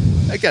anything."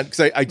 Again, because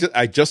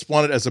I just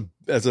want it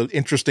as an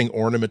interesting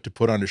ornament to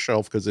put on a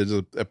shelf because it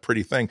is a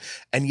pretty thing.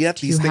 And yet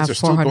these things are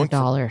still going for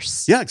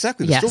 $400.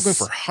 Exactly. They're still going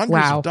for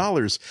hundreds of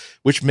dollars,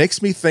 which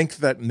makes me think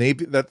that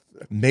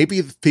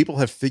maybe people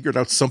have figured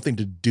out something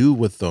to do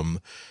with them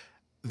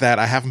that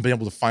I haven't been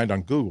able to find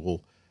on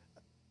Google.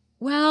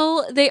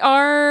 Well, they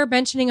are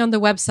mentioning on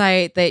the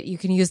website that you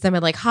can use them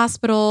at like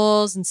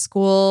hospitals and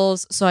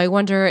schools. So I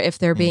wonder if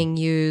they're being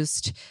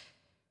used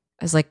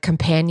as like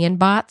companion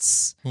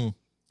bots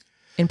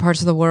in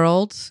parts of the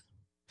world.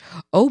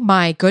 Oh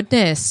my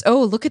goodness.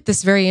 Oh, look at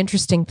this very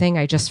interesting thing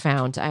I just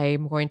found.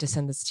 I'm going to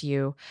send this to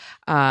you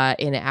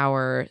in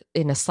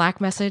a Slack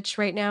message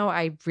right now.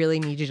 I really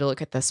need you to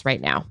look at this right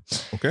now.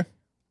 Okay.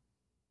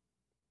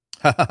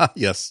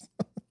 Yes.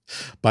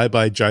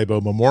 Bye-bye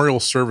Jibo Memorial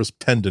Service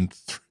Pendant.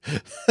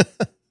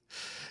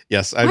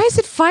 Yes. Why is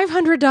it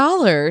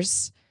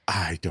 $500?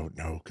 I don't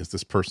know, because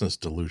this person is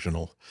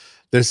delusional.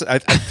 I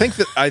think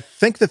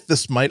that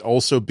this might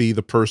also be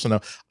the person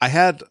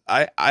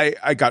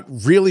I got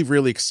really,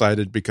 really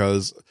excited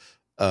because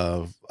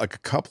like a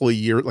couple of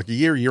years, like a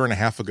year and a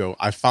half ago,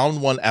 I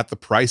found one at the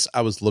price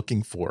I was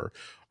looking for,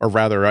 or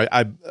rather,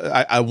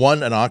 I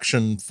won an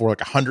auction for like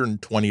 $120,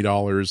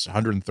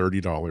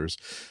 $130,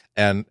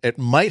 and it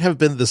might have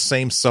been the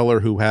same seller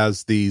who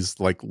has these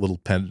like little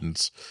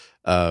pendants.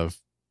 I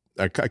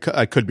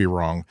could be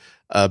wrong,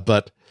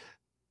 but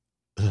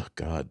oh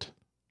God.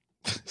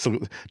 So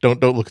don't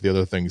look at the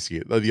other things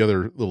the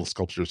other little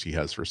sculptures he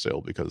has for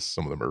sale, because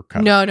some of them are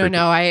kind of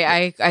no.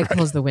 I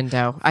closed the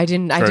window. I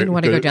didn't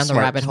want to go down the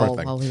rabbit hole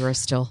thing. while we were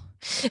still.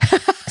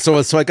 So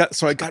I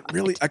got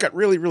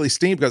really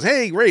steamed because,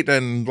 hey, great,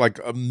 and like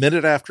a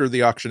minute after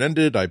the auction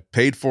ended, I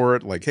paid for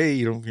it. Like,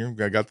 hey,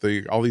 I got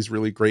all these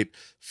really great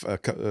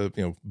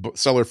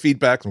seller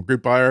feedback from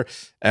group buyer,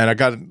 and I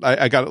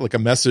got like a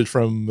message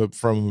from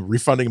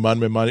refunding my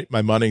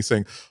money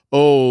saying,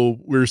 oh,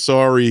 we're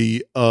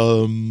sorry,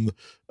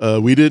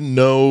 we didn't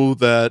know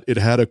that it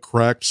had a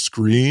cracked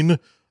screen,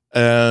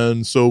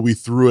 and so we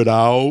threw it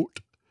out.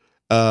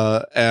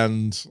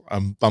 And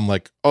I'm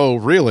like, oh,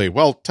 really?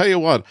 Well, tell you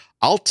what,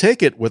 I'll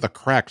take it with a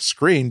cracked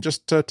screen.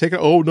 Just take it.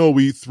 Oh no,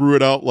 we threw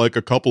it out like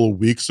a couple of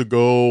weeks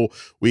ago.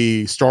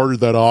 We started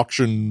that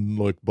auction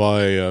like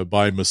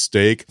by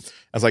mistake.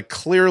 I was like,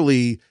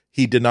 clearly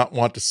he did not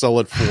want to sell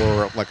it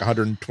for like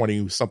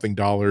 $120 something.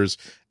 How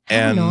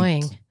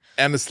annoying.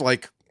 And it's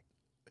like,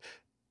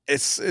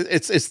 it's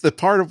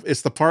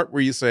the part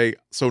where you say,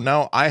 so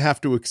now I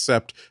have to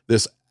accept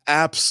this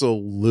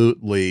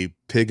absolutely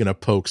pig in a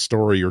poke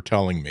story you're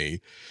telling me,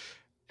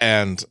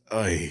 and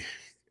I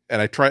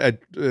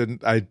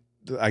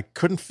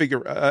couldn't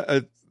figure.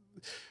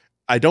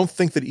 I don't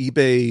think that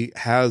eBay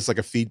has like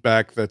a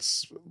feedback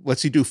that's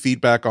lets you do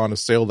feedback on a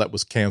sale that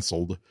was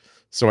canceled.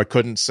 So I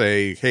couldn't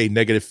say, hey,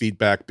 negative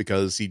feedback,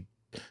 because he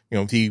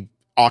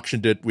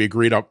auctioned it. We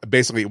agreed on,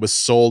 basically it was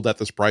sold at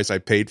this price. I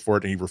paid for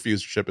it and he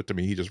refused to ship it to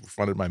me. He just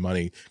refunded my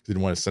money because he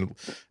didn't want to send it.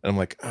 And I'm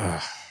like,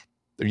 ugh.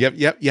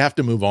 You have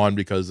to move on,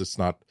 because it's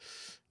not,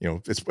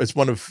 it's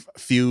one of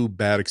few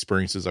bad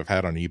experiences I've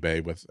had on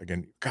eBay with,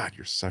 again, God,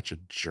 you're such a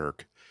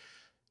jerk.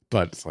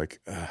 But it's like,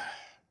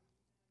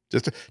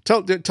 just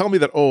tell me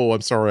that, oh,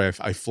 I'm sorry,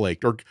 I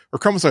flaked, or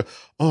come and say,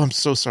 oh, I'm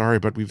so sorry,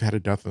 but we've had a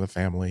death in the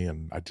family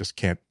and I just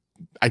can't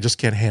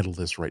handle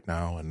this right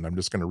now, and I'm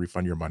just going to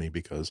refund your money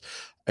because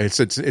it's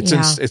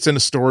in a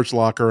storage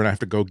locker and I have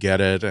to go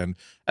get it. And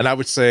I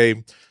would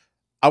say,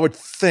 I would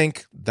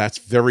think that's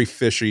very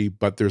fishy,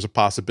 but there's a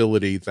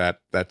possibility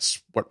that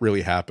that's what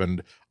really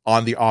happened.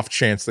 On the off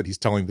chance that he's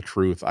telling the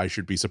truth, I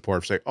should be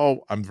supportive. Say,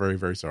 "Oh, I'm very,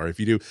 very sorry. If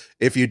you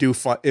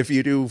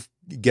do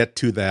get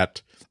to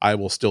that, I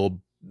will still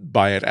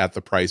buy it at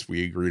the price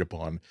we agreed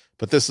upon."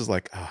 But this is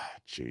like,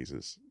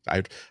 Jesus,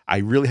 I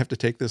really have to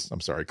take this.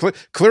 I'm sorry.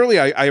 Clearly,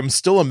 I am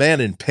still a man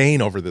in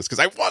pain over this, because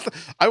I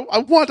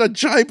want a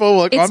Jaibo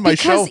like on my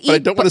shelf, but I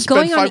don't want to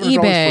spend $500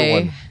 for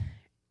one.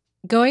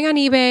 Going on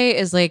eBay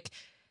is like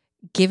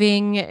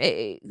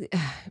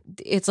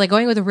it's like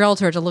going with a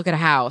realtor to look at a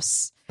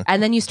house,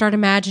 and then you start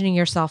imagining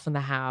yourself in the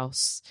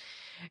house,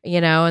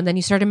 and then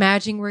you start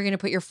imagining where you're going to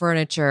put your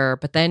furniture,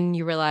 but then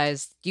you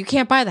realize you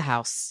can't buy the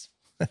house.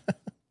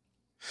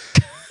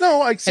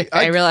 No, I see.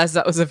 I realized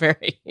that was a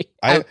very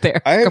out there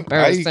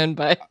comparison,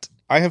 but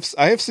I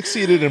have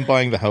succeeded in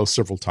buying the house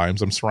several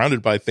times. I'm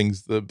surrounded by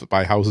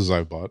by houses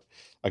I've bought.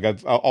 I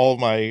got all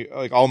my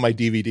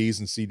DVDs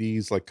and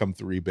CDs like come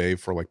through eBay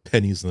for like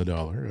pennies in the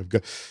dollar.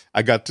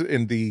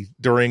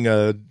 During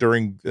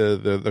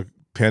the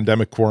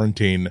pandemic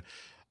quarantine,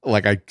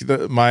 like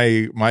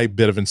my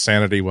bit of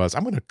insanity was,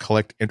 I'm going to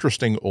collect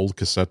interesting old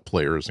cassette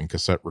players and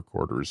cassette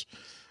recorders,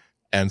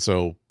 and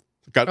so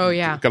got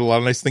a lot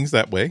of nice things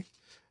that way.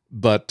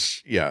 But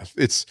yeah,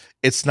 it's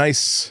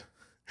nice.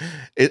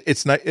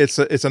 It's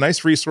a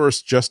nice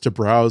resource just to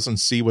browse and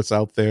see what's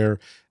out there.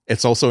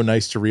 It's also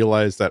nice to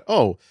realize that,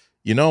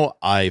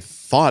 I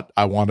thought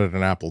I wanted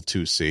an Apple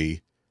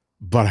IIc,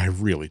 but I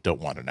really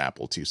don't want an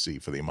Apple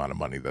IIc for the amount of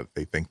money that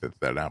they think that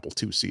Apple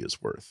IIc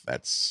is worth.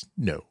 That's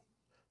no.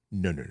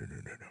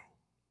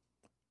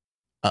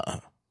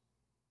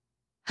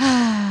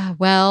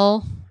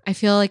 Well, I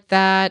feel like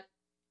that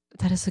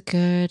is a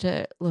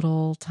good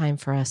little time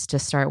for us to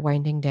start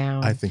winding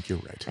down. I think you're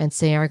right. And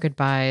say our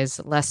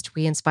goodbyes, lest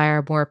we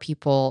inspire more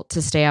people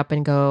to stay up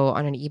and go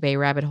on an eBay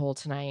rabbit hole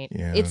tonight.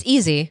 Yeah. It's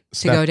easy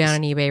to go down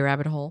an eBay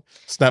rabbit hole.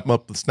 Snap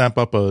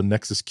up a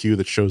Nexus Q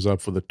that shows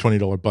up for the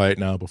 $20 buy it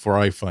now before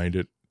I find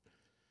it.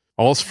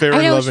 All's fair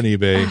in love in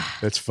eBay.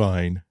 That's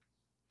fine.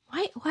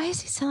 Why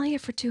is he selling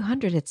it for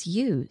 $200? It's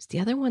used.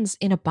 The other one's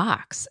in a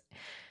box.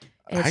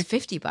 And it's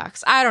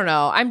 $50. I don't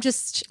know. I'm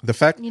just the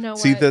fact.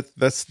 See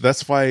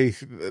that's why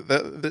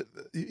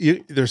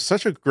there's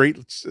such a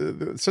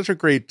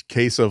great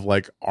case of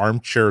like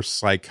armchair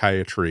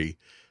psychiatry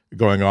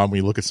going on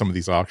when you look at some of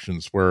these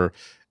auctions, where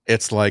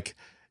it's like,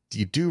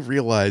 you do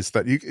realize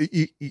that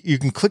you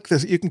can click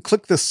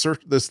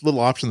this little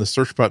option, the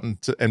search button,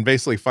 and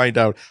basically find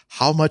out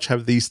how much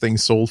have these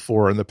things sold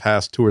for in the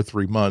past 2 or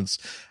 3 months.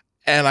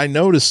 And I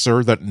noticed,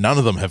 sir, that none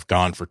of them have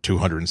gone for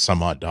 $200 and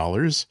some odd.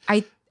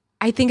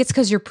 I think it's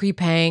because you're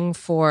prepaying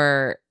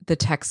for the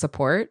tech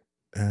support.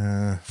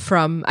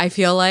 from, I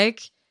feel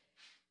like,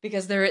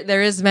 because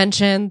there is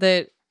mention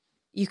that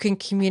you can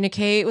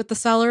communicate with the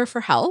seller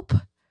for help.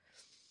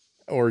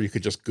 Or you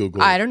could just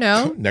Google, I don't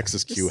know,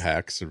 Nexus Q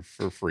hacks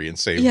for free and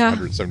save Yeah.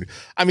 170.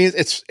 I mean,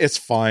 it's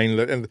fine.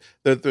 And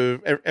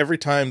every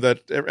time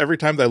that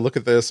I look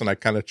at this and I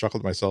kind of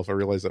chuckle to myself, I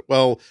realize that,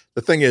 well,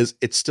 the thing is,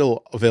 it's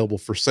still available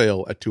for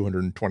sale at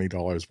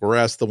 $220,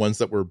 whereas the ones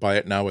that were buy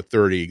it now at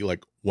 30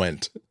 like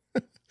went.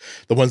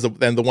 the ones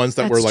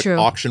that were like true.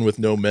 auction with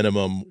no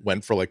minimum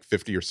went for like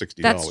 $50 or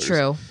 $60. That's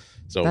true.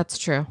 So That's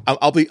true.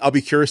 I'll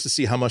be curious to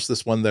see how much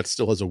this one that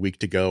still has a week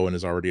to go and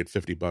is already at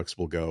 $50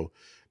 will go.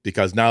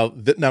 Because now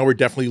we're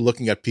definitely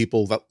looking at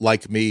people that,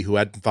 like me, who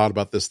hadn't thought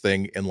about this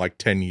thing in like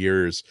 10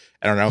 years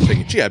and are now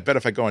thinking, gee, I bet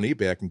if I go on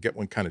eBay, I can get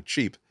one kind of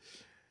cheap.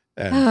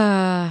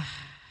 And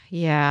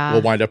yeah.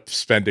 we'll wind up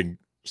spending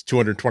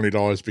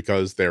 $220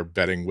 because they're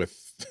betting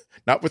with,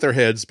 not with their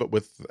heads, but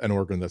with an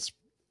organ that's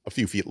a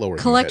few feet lower.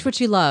 Collect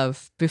what you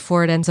love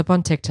before it ends up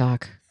on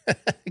TikTok.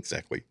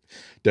 Exactly.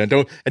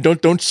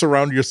 Don't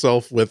surround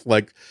yourself with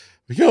like,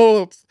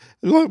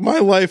 my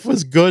life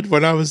was good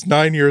when I was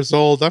 9 years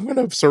old. I'm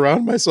going to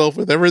surround myself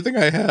with everything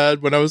I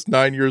had when I was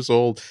 9 years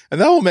old, and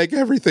that will make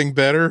everything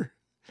better.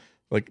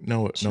 Like,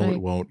 no,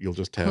 it won't. You'll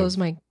just close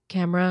my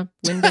camera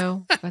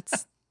window.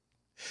 That's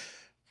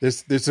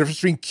there's a difference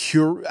between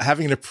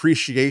having an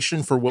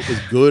appreciation for what was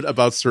good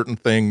about certain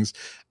things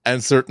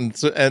and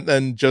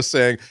just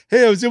saying,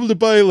 hey, I was able to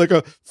buy like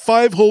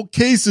 5 whole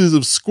cases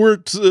of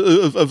squirt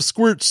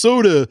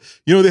soda.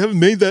 They haven't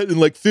made that in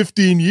like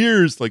 15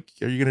 years. Like,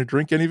 are you going to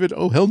drink any of it?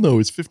 Oh, hell no.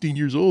 It's 15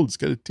 years old. It's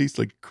got to taste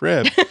like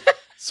crap.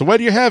 So why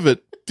do you have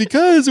it?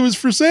 Because it was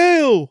for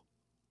sale.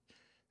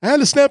 I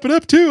had to snap it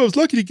up too. I was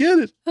lucky to get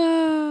it.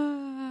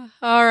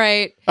 All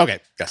right. Okay.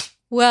 Yes.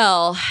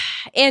 Well,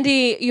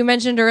 Andy, you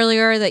mentioned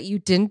earlier that you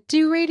didn't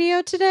do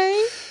radio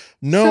today.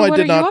 No, so I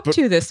did not. What are you up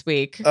to this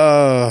week?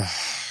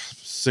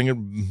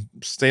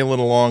 Staying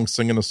along,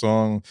 singing a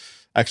song.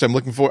 Actually,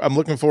 I'm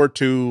looking forward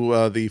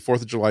to the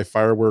 4th of July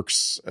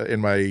fireworks in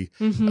my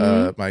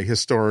my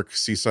historic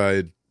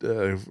seaside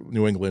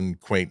New England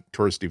quaint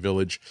touristy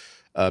village.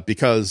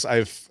 Because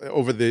I've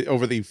over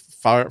the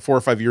 4 or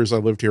 5 years I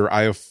lived here,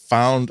 I have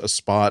found a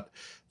spot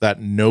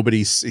that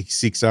nobody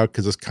seeks out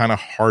because it's kind of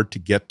hard to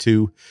get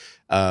to.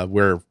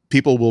 Where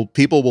people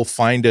will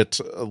find it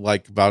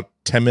like about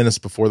 10 minutes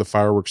before the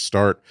fireworks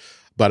start.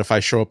 But if I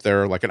show up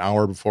there like an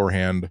hour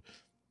beforehand,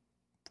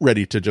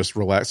 ready to just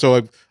relax.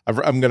 So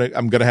I'm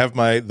gonna have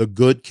the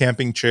good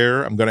camping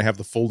chair. I'm gonna have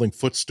the folding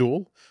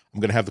footstool. I'm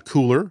gonna have the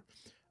cooler.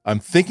 I'm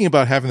thinking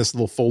about having this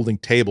little folding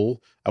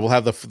table. I will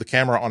have the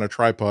camera on a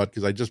tripod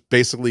because I just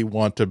basically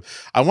want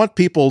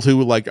people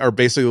who like are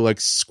basically like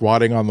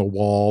squatting on the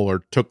wall or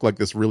took like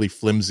this really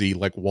flimsy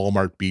like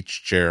Walmart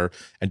beach chair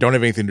and don't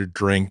have anything to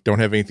drink, don't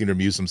have anything to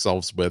amuse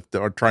themselves with,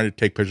 or trying to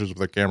take pictures with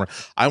their camera.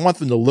 I want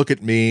them to look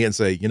at me and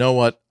say, you know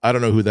what? I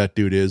don't know who that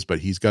dude is, but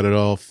he's got it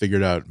all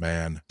figured out,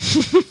 man.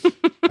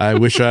 I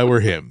wish I were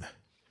him.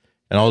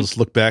 And I'll just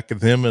look back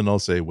at him and I'll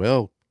say,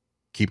 well,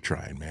 keep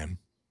trying, man.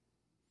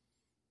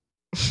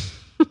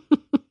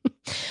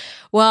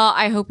 Well,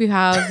 I hope you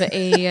have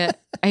a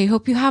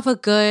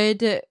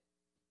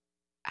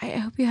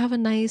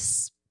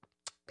nice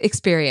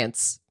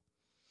experience.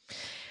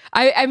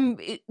 I'm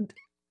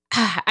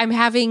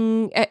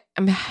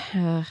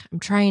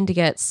trying to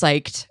get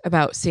psyched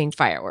about seeing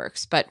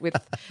fireworks, but with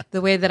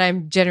the way that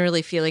I'm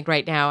generally feeling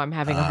right now, I'm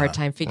having a hard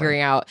time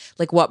figuring out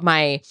like what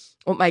my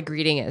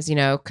greeting is,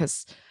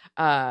 because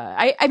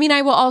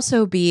I will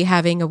also be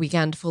having a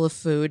weekend full of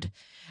food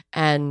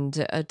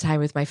and a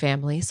time with my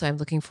family. So I'm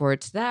looking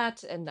forward to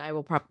that. And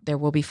there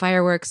will be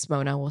fireworks.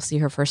 Mona will see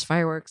her first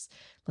fireworks.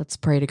 Let's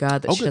pray to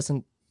God that she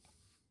doesn't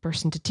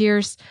burst into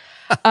tears.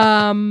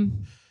 But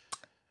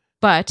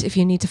if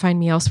you need to find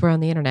me elsewhere on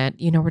the internet,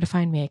 you know where to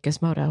find me at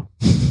Gizmodo.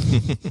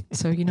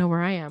 So you know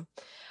where I am.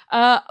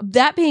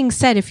 That being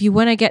said, if you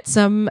want to get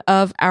some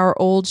of our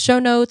old show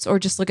notes or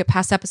just look at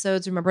past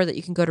episodes, remember that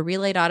you can go to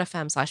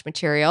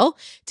relay.fm/material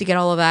to get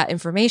all of that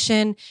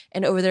information.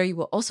 And over there, you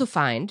will also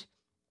find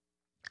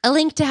a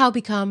link to how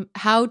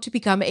to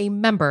become a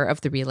member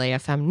of the Relay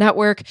FM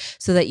network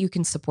so that you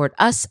can support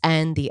us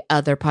and the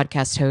other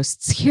podcast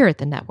hosts here at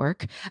the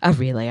network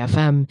of Relay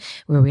FM,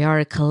 where we are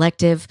a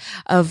collective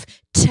of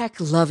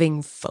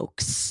tech-loving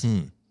folks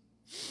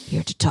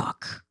here to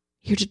talk.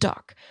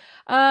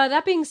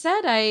 That being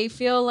said, I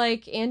feel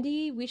like,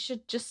 Andy, we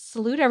should just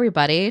salute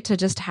everybody to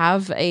just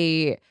have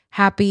a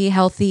happy,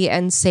 healthy,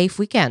 and safe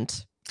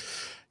weekend.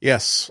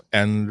 Yes,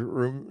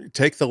 and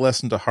take the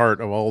lesson to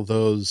heart of all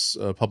those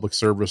public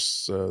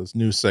service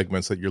news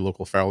segments that your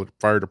local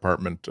fire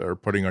department are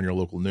putting on your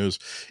local news.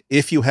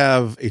 If you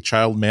have a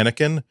child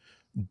mannequin,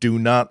 do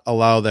not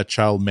allow that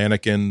child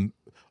mannequin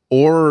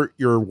or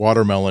your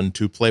watermelon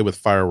to play with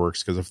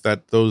fireworks, because if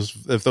those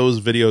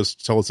videos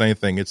tell us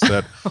anything, it's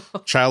that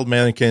child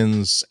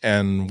mannequins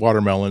and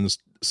watermelons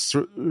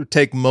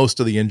take most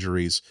of the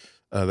injuries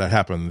that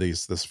happen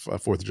this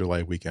 4th of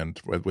July weekend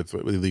with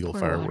illegal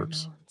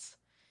fireworks.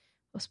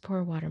 Those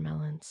poor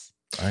watermelons.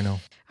 I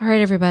know. All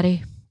right,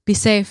 everybody. Be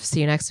safe.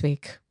 See you next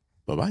week.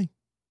 Bye-bye.